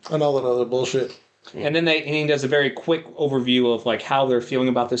island. And all that other bullshit. And then he does a very quick overview of like how they're feeling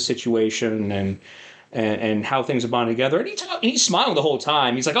about this situation and how things are bonded together. And he's smiling the whole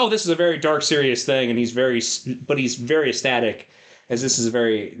time. He's like, "Oh, this is a very dark, serious thing," and he's very ecstatic, as this is a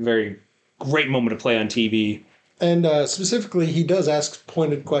very, very great moment to play on TV. And specifically, he does ask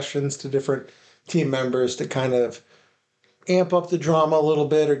pointed questions to different team members to kind of amp up the drama a little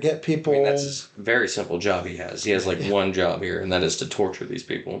bit or get people... I mean, that's a very simple job he has. He has one job here, and that is to torture these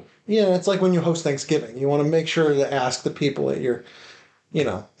people. Yeah, it's like when you host Thanksgiving. You want to make sure to ask the people at your,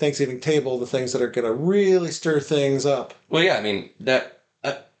 Thanksgiving table the things that are going to really stir things up. Well, yeah, I mean, that...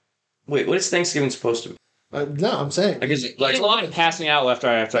 wait, what is Thanksgiving supposed to be? No, I'm saying. I guess, There's a lot of passing out after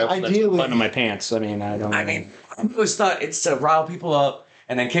I Ideally- button on my pants. I always thought it's to rile people up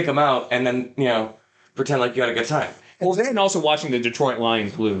and then kick them out and then, pretend like you had a good time. Well, then also watching the Detroit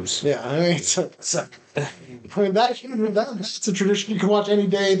Lions lose. Yeah, I mean, that's a tradition you can watch any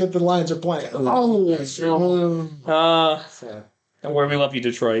day that the Lions are playing. Don't worry, we love you,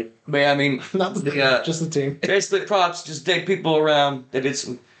 Detroit. But yeah, I mean... Not the just the team. Basically, props, just dig people around. They did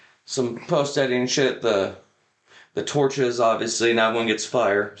some post-editing shit. The torches, obviously, not one gets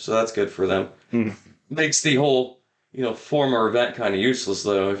fire, so that's good for them. Makes the whole, former event kind of useless,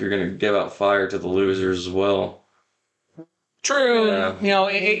 though, if you're going to give out fire to the losers as well. True. Yeah.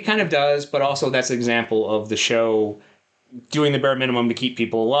 It kind of does, but also that's an example of the show doing the bare minimum to keep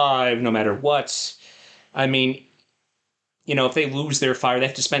people alive, no matter what. I mean, if they lose their fire, they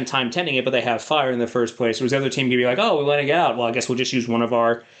have to spend time tending it, but they have fire in the first place. Whereas the other team could be like, "Oh, we let it get out. Well, I guess we'll just use one of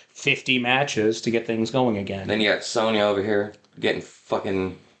our 50 matches to get things going again." Then you got Sonya over here getting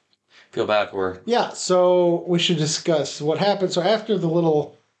fucking... Feel bad for her. Yeah, so we should discuss what happened. So after the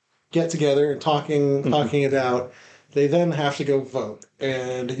little get-together and talking it out, they then have to go vote.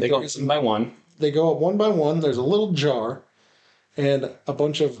 And They go one by one. They go up one by one. There's a little jar and a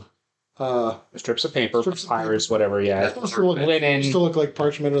bunch of... strips of paper, papyrus, whatever, yeah. It's supposed to look, linen. Supposed to look like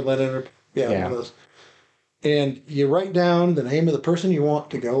parchment or linen. Or, Yeah. one of those. And you write down the name of the person you want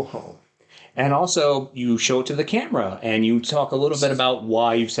to go home. And also, you show it to the camera, and you talk a little bit about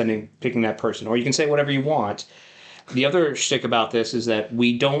why you're picking that person. Or you can say whatever you want. The other shtick about this is that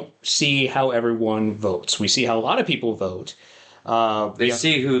we don't see how everyone votes. We see how a lot of people vote. They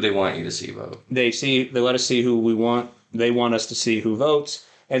see who they want you to see vote. They let us see who we want. They want us to see who votes.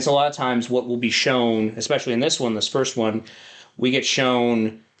 And so a lot of times what will be shown, especially in this first one, we get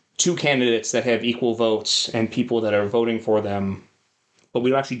shown two candidates that have equal votes and people that are voting for them, but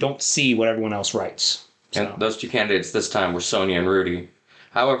we actually don't see what everyone else writes. So. And those two candidates this time were Sonya and Rudy.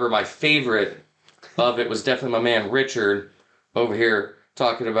 However, my favorite of it was definitely my man Richard over here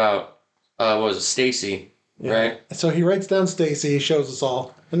talking about, Stacy, right? So he writes down Stacy, he shows us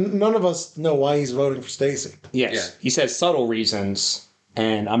all. And none of us know why he's voting for Stacy. Yes. Yeah. He says subtle reasons,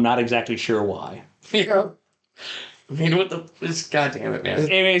 and I'm not exactly sure why. Yeah. I mean, God damn it, man.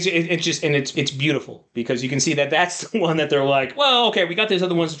 It's beautiful because you can see that that's the one that they're like, well, okay, we got these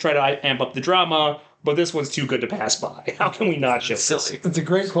other ones to try to amp up the drama, but this one's too good to pass by. How can we not show this? It's a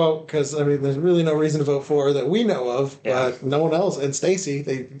great quote because, there's really no reason to vote for her that we know of, but no one else. And Stacy,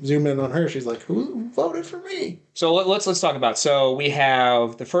 they zoom in on her. She's like, who voted for me? So let's talk about. So we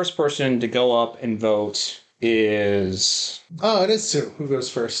have the first person to go up and vote is... Oh, it is Sue who goes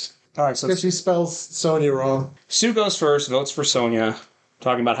first. All right, so Because she spells Sonya wrong. Sue goes first, votes for Sonya,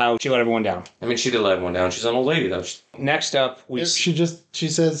 talking about how she let everyone down. I mean, she did let everyone down. She's an old lady, though. Next up, She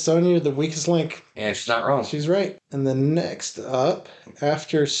says Sonya, the weakest link. And she's not wrong. She's right. And then next up,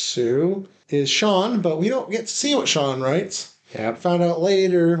 after Sue, is Sean, but we don't get to see what Sean writes. Yep. Find out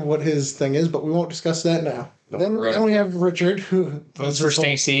later what his thing is, but we won't discuss that now. Then we have Richard, who votes for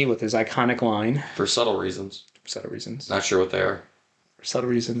Stacy with his iconic line. For subtle reasons. Not sure what they are. For subtle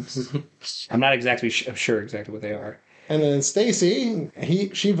reasons. I'm not exactly sure exactly what they are. And then Stacy,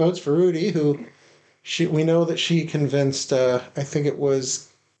 she votes for Rudy, who we know that she convinced, I think it was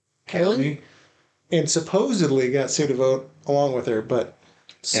Kelly, and supposedly got Sue to vote along with her, but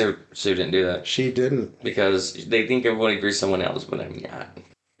Sue didn't do that. She didn't. Because they think everybody agrees someone else, but I'm not.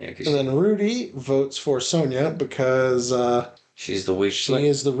 Yeah, and then Rudy votes for Sonya because she's the weak. She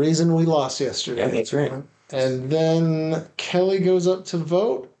is the reason we lost yesterday. Yeah, that's right. And then Kelly goes up to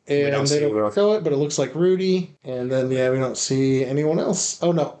vote, and they don't show it, but it looks like Rudy. And then, we don't see anyone else.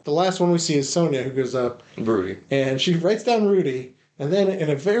 Oh, no. The last one we see is Sonya, who goes up. Rudy. And she writes down Rudy, and then in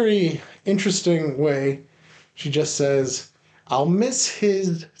a very interesting way, she just says, I'll miss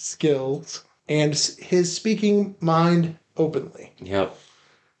his skills and his speaking mind openly. Yep.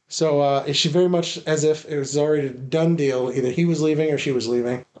 So is she very much as if it was already a done deal, either he was leaving or she was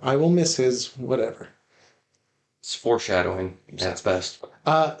leaving. I will miss his whatever. It's foreshadowing. That's best.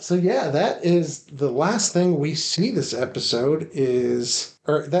 That is the last thing we see this episode that's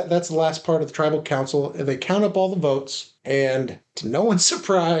the last part of the tribal council. They count up all the votes, and to no one's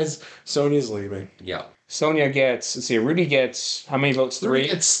surprise, Sonya's leaving. Yeah. Sonya gets, Rudy gets, how many votes? 3? Rudy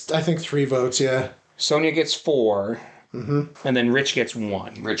gets, I think, 3 votes, yeah. Sonya gets 4. Mm-hmm. And then Rich gets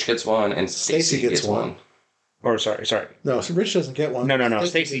 1. Rich gets 1, and Stacy gets 1. Or, sorry. No, so Rich doesn't get 1. No.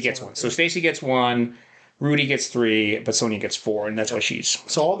 Stacy gets 1. So Stacy gets 1, Rudy gets 3, but Sonya gets 4, and that's why she's...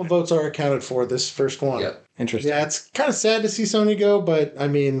 So all the votes are accounted for this first one. Yep. Interesting. Yeah, it's kind of sad to see Sonya go, but, I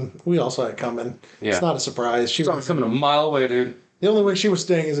mean, we also saw it coming. Yeah. It's not a surprise. She was coming a mile away, dude. The only way she was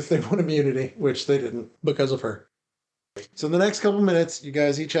staying is if they won immunity, which they didn't because of her. So in the next couple minutes, you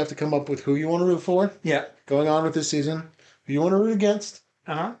guys each have to come up with who you want to root for. Yeah. Going on with this season. Who you want to root against.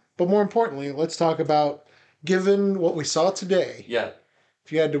 Uh-huh. But more importantly, let's talk about, given what we saw today. Yeah.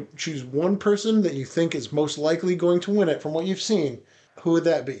 If you had to choose one person that you think is most likely going to win it from what you've seen, who would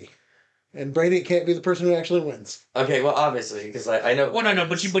that be? And Brady, it can't be the person who actually wins. Okay, well, obviously, because I know. Well, no,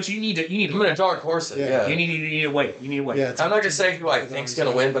 but you need to. I'm gonna dark horse it. Yeah. You need to wait. Yeah, I'm not gonna say who I think's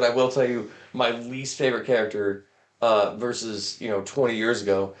gonna win, but I will tell you my least favorite character versus 20 years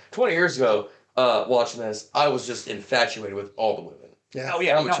ago. 20 years ago, watching this, I was just infatuated with all the women. Yeah. Oh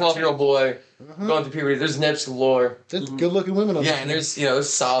yeah. I'm a 12-year-old boy going through puberty. There's nips galore. There's good-looking women on Yeah, and there's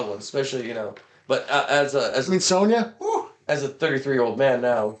solid ones, especially But Sonya. As a 33-year-old man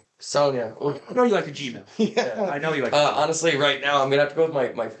now. Sonya. I know you like the G-Man. Yeah. I know you like honestly, right now, I'm going to have to go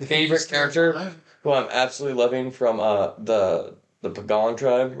with my favorite character, who I'm absolutely loving from the Pagan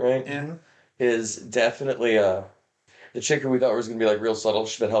tribe, right? Yeah. Is definitely the chick who we thought was going to be, real subtle.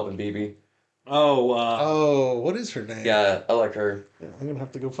 She's been helping BB. What is her name? Yeah, I like her. Yeah, I'm going to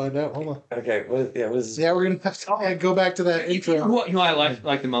have to go find out. Hold on. Okay, what is... Yeah, we're going to have to go back to that intro. Who I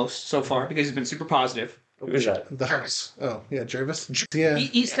like the most so far, because he's been super positive. Who is that? The house. Oh, yeah, Jervis. Yeah.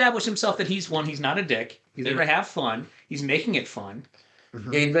 He established himself that he's not a dick. He's there to have fun. He's making it fun.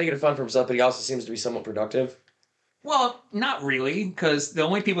 Yeah, he's making it fun for himself, but he also seems to be somewhat productive. Well, not really, because the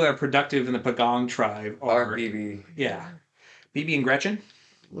only people that are productive in the Pagong tribe are BB. Yeah. BB and Gretchen.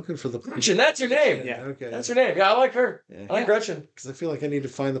 Looking for the... Gretchen, that's her name. Yeah. Okay. That's her name. Yeah, I like her. Yeah. I like Gretchen. Because I feel like I need to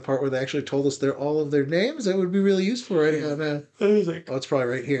find the part where they actually told us all of their names. That would be really useful right now. Oh, it's probably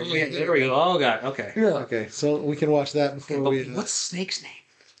right here. Oh, yeah, there we go. Oh, God. Okay. Yeah. Okay, so we can watch that before we... What's Snake's name?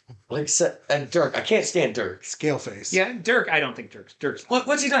 And Dirk. I can't stand Dirk. Scaleface. Yeah, Dirk. I don't think Dirk's...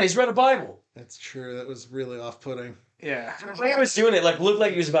 What's he done? He's read a Bible. That's true. That was really off-putting. Yeah. The way he was doing it, looked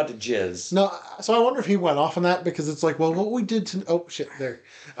like he was about to jizz. No, so I wonder if he went off on that because it's like, well, what we did to... Oh, shit, there.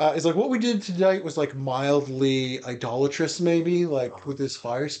 It's like, what we did tonight was, mildly idolatrous, maybe, with his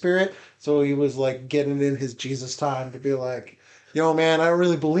fire spirit. So he was, getting in his Jesus time to be like, yo, man, I don't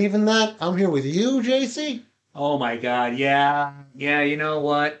really believe in that. I'm here with you, JC. Oh, my God. Yeah. Yeah, you know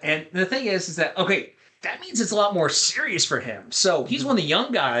what? And the thing is that, okay... That means it's a lot more serious for him. So he's one of the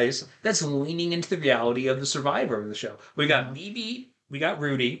young guys that's leaning into the reality of the survivor of the show. We got BB, we got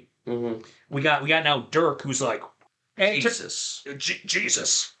Rudy, we got now Dirk, who's like, hey, Jesus,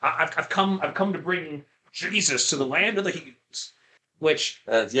 Jesus, I've come to bring Jesus to the land of the heathens. Which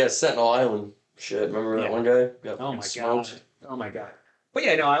Sentinel Island shit. Remember that one guy? Oh my god. But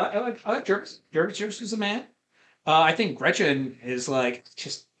yeah, no, I like Jervis. Jervis is a man. I think Gretchen is like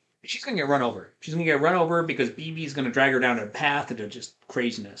just she's gonna get run over. She's gonna get run over because BB's gonna drag her down a path into just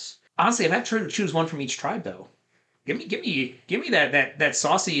craziness. Honestly, if I had to choose one from each tribe, though, give me that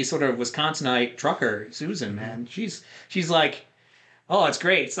saucy sort of Wisconsinite trucker Susan, man. She's like, oh, it's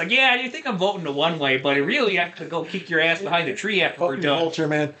great. It's like, yeah, you think I'm voting to one way, but really, you have to go kick your ass behind the tree after we're Fucking done. culture,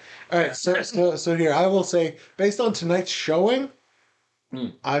 man. All right, so here I will say, based on tonight's showing,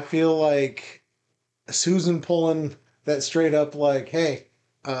 I feel like Susan pulling that straight up like, hey,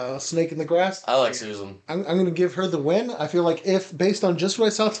 snake in the grass. I like Susan. I'm going to give her the win. I feel like if based on just what I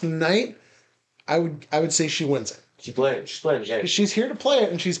saw tonight, I would say she wins it. She's playing the game. She's here to play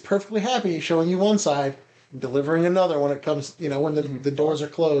it, and she's perfectly happy showing you one side, delivering another when it comes, when the doors are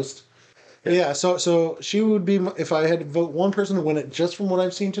closed. Yeah, so she would be, if I had to vote one person to win it just from what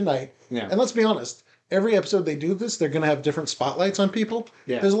I've seen tonight. Yeah. And let's be honest, every episode they do this, they're going to have different spotlights on people.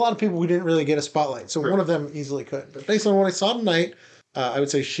 Yeah. There's a lot of people we didn't really get a spotlight, so one of them easily could. But based on what I saw tonight, I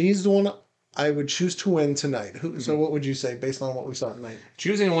would say she's the one I would choose to win tonight. So what would you say based on what we saw tonight?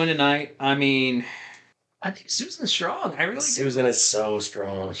 Choosing to win tonight, I mean, I think Susan's strong. I really do. Susan is so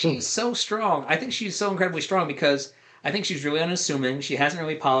strong. She's so strong. I think she's so incredibly strong because I think she's really unassuming. She hasn't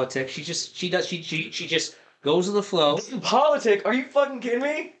really politics. She just goes with the flow. Politic? Are you fucking kidding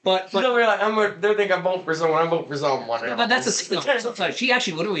me? But She's over here like, they think I'm voting for someone. I'm voting for someone else. but that's the thing. Though. Sometimes she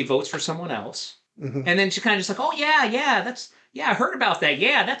actually literally votes for someone else, and then she kind of just like, oh yeah, I heard about that.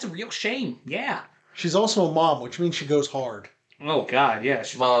 Yeah, that's a real shame. Yeah. She's also a mom, which means she goes hard. Oh God, yeah.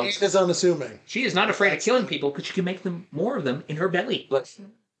 Mom. She is unassuming. She is not afraid of killing people because she can make them more of them in her belly.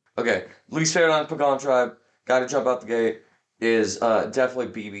 Okay, least favorite on Pagan Tribe, gotta jump out the gate, is definitely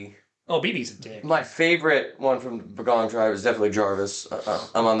BB. Oh, BB's a dick. My favorite one from the Pagan Tribe is definitely Jarvis.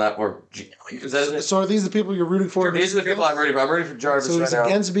 I'm on that where... So are these the people you're rooting for? These are the people I'm rooting for. I'm rooting for Jarvis So he's right now.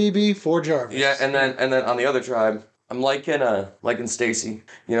 against BB for Jarvis. Yeah, and then on the other tribe, I'm liking Stacy.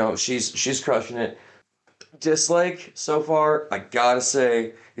 She's crushing it. Dislike so far, I gotta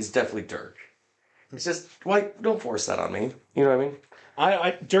say, is definitely Dirk. It's just don't force that on me. You know what I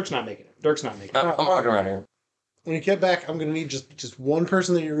mean? Dirk's not making it. Dirk's not making it. I'm walking around here. When you get back, I'm going to need just one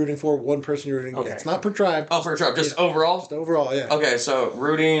person that you're rooting for, one person you're rooting against. Not per tribe. Oh, for a tribe, just overall. Just overall, yeah. Okay, so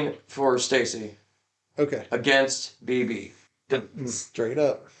rooting for Stacy Okay. against BB. Straight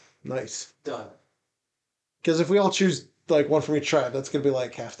up. Nice. Done. Because if we all choose one from each tribe, that's going to be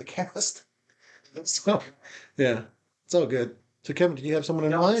like half the cast. So, yeah, it's all good. So, Kevin, did you have someone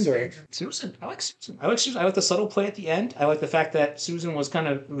in mind, or Susan? I like Susan. I like the subtle play at the end. I like the fact that Susan was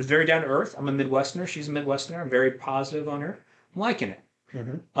very down to earth. I'm a Midwesterner. She's a Midwesterner. I'm very positive on her. I'm liking it.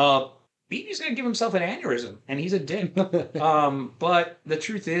 BB's gonna give himself an aneurysm, and he's a dick. But the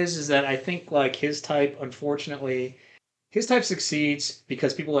truth is that I think his type, unfortunately, succeeds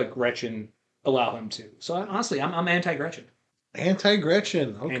because people like Gretchen allow him to. So honestly, I'm anti-Gretchen.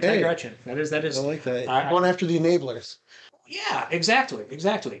 Anti-Gretchen? Okay. Anti-Gretchen. That is. I like that. Going after the enablers. Yeah, exactly.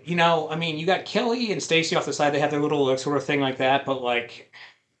 You got Kelly and Stacy off the side. They have their little sort of thing like that, but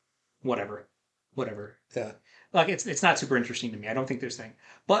whatever. Yeah. It's not super interesting to me. I don't think there's thing.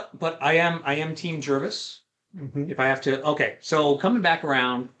 But I am Team Jervis. If I have to. Okay, so coming back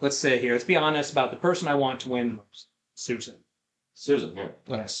around, let's say here. Let's be honest about the person I want to win the most. Susan. Yeah.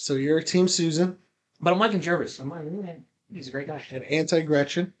 Yes. So you're Team Susan. But I'm liking Jervis. He's a great guy. And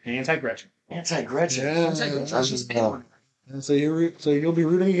anti-Gretchen. Anti-Gretchen. Anti-Gretchen. Yeah. And so you'll be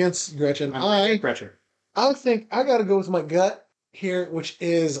rooting against Gretchen. Gretchen. I think I got to go with my gut here, which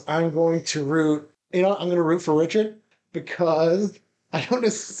is I'm going to root. I'm going to root for Richard because I don't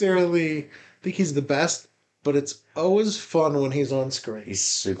necessarily think he's the best, but it's always fun when he's on screen. He's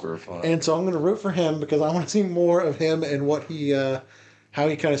super fun. And so I'm going to root for him because I want to see more of him and what how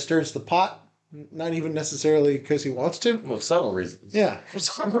he kind of stirs the pot. Not even necessarily because he wants to. Well, several reasons. Yeah.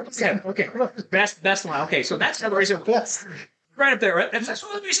 Okay. Best one. Okay, so that's another reason. Best. Right up there. Right? That's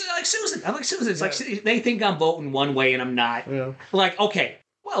one of the reasons I like Susan. It's like they think I'm voting one way and I'm not. Yeah. Okay,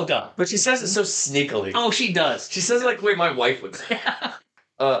 well done. But she says it so sneakily. Oh, she does. She says it like the way my wife would say.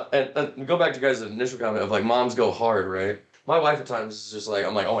 And go back to your guys' initial comment of moms go hard, right? My wife at times is just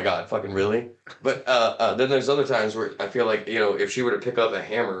I'm like, oh my God, fucking really? But then there's other times where I feel like, if she were to pick up a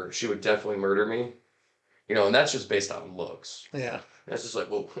hammer, she would definitely murder me. And that's just based on looks. Yeah. That's just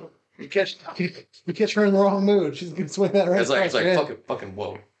whoa. You catch her in the wrong mood. She's gonna swing that right. It's like fucking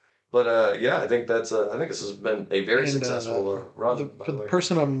whoa. But yeah, I think this has been a very successful run. For the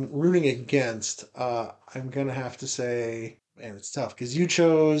person I'm rooting against, I'm gonna have to say, man, it's tough because you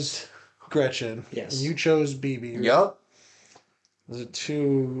chose Gretchen. Yes. And you chose BB. Right? Yep. Was it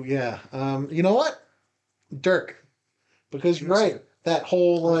two? Yeah. You know what? Dirk. Because you're right. that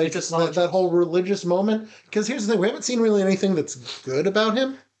whole like It's a that whole religious moment. Because here's the thing: we haven't seen really anything that's good about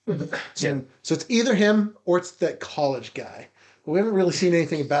him. So it's either him or it's that college guy. But we haven't really seen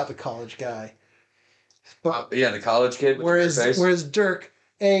anything about the college guy. But the college kid. With whereas Dirk,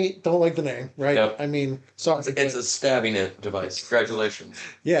 don't like the name, right? Yep. I mean, sorry, it's a stabbing device. Congratulations.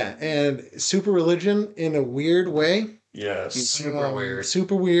 yeah, and super religion in a weird way. Yes. Super weird.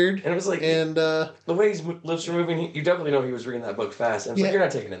 Super weird. And it was like, and the way his lips are moving, you definitely know he was reading that book fast. And it's like, you're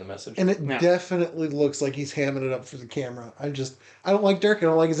not taking in the message. And it definitely looks like he's hamming it up for the camera. I don't like Dirk. I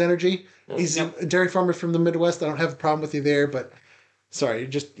don't like his energy. He's a dairy farmer from the Midwest. I don't have a problem with you there, but sorry,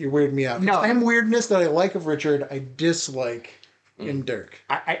 you're weirding me out. No. Same weirdness that I like of Richard, I dislike in Dirk.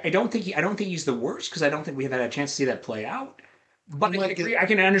 I don't think he's the worst because I don't think we have had a chance to see that play out. But I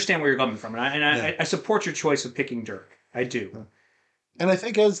can understand where you're coming from, and I support your choice of picking Dirk. I do. And I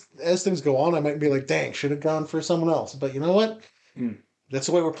think as things go on, I might be like, dang, should have gone for someone else. But you know what? That's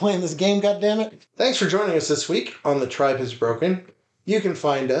the way we're playing this game, goddammit. Thanks for joining us this week on The Tribe Has Broken. You can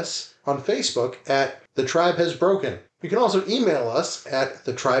find us on Facebook at The Tribe Has Broken. You can also email us at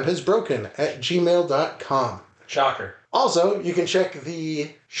thetribehasbroken@gmail.com. Shocker. Also, you can check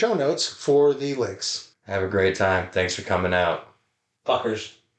the show notes for the links. Have a great time. Thanks for coming out. Fuckers.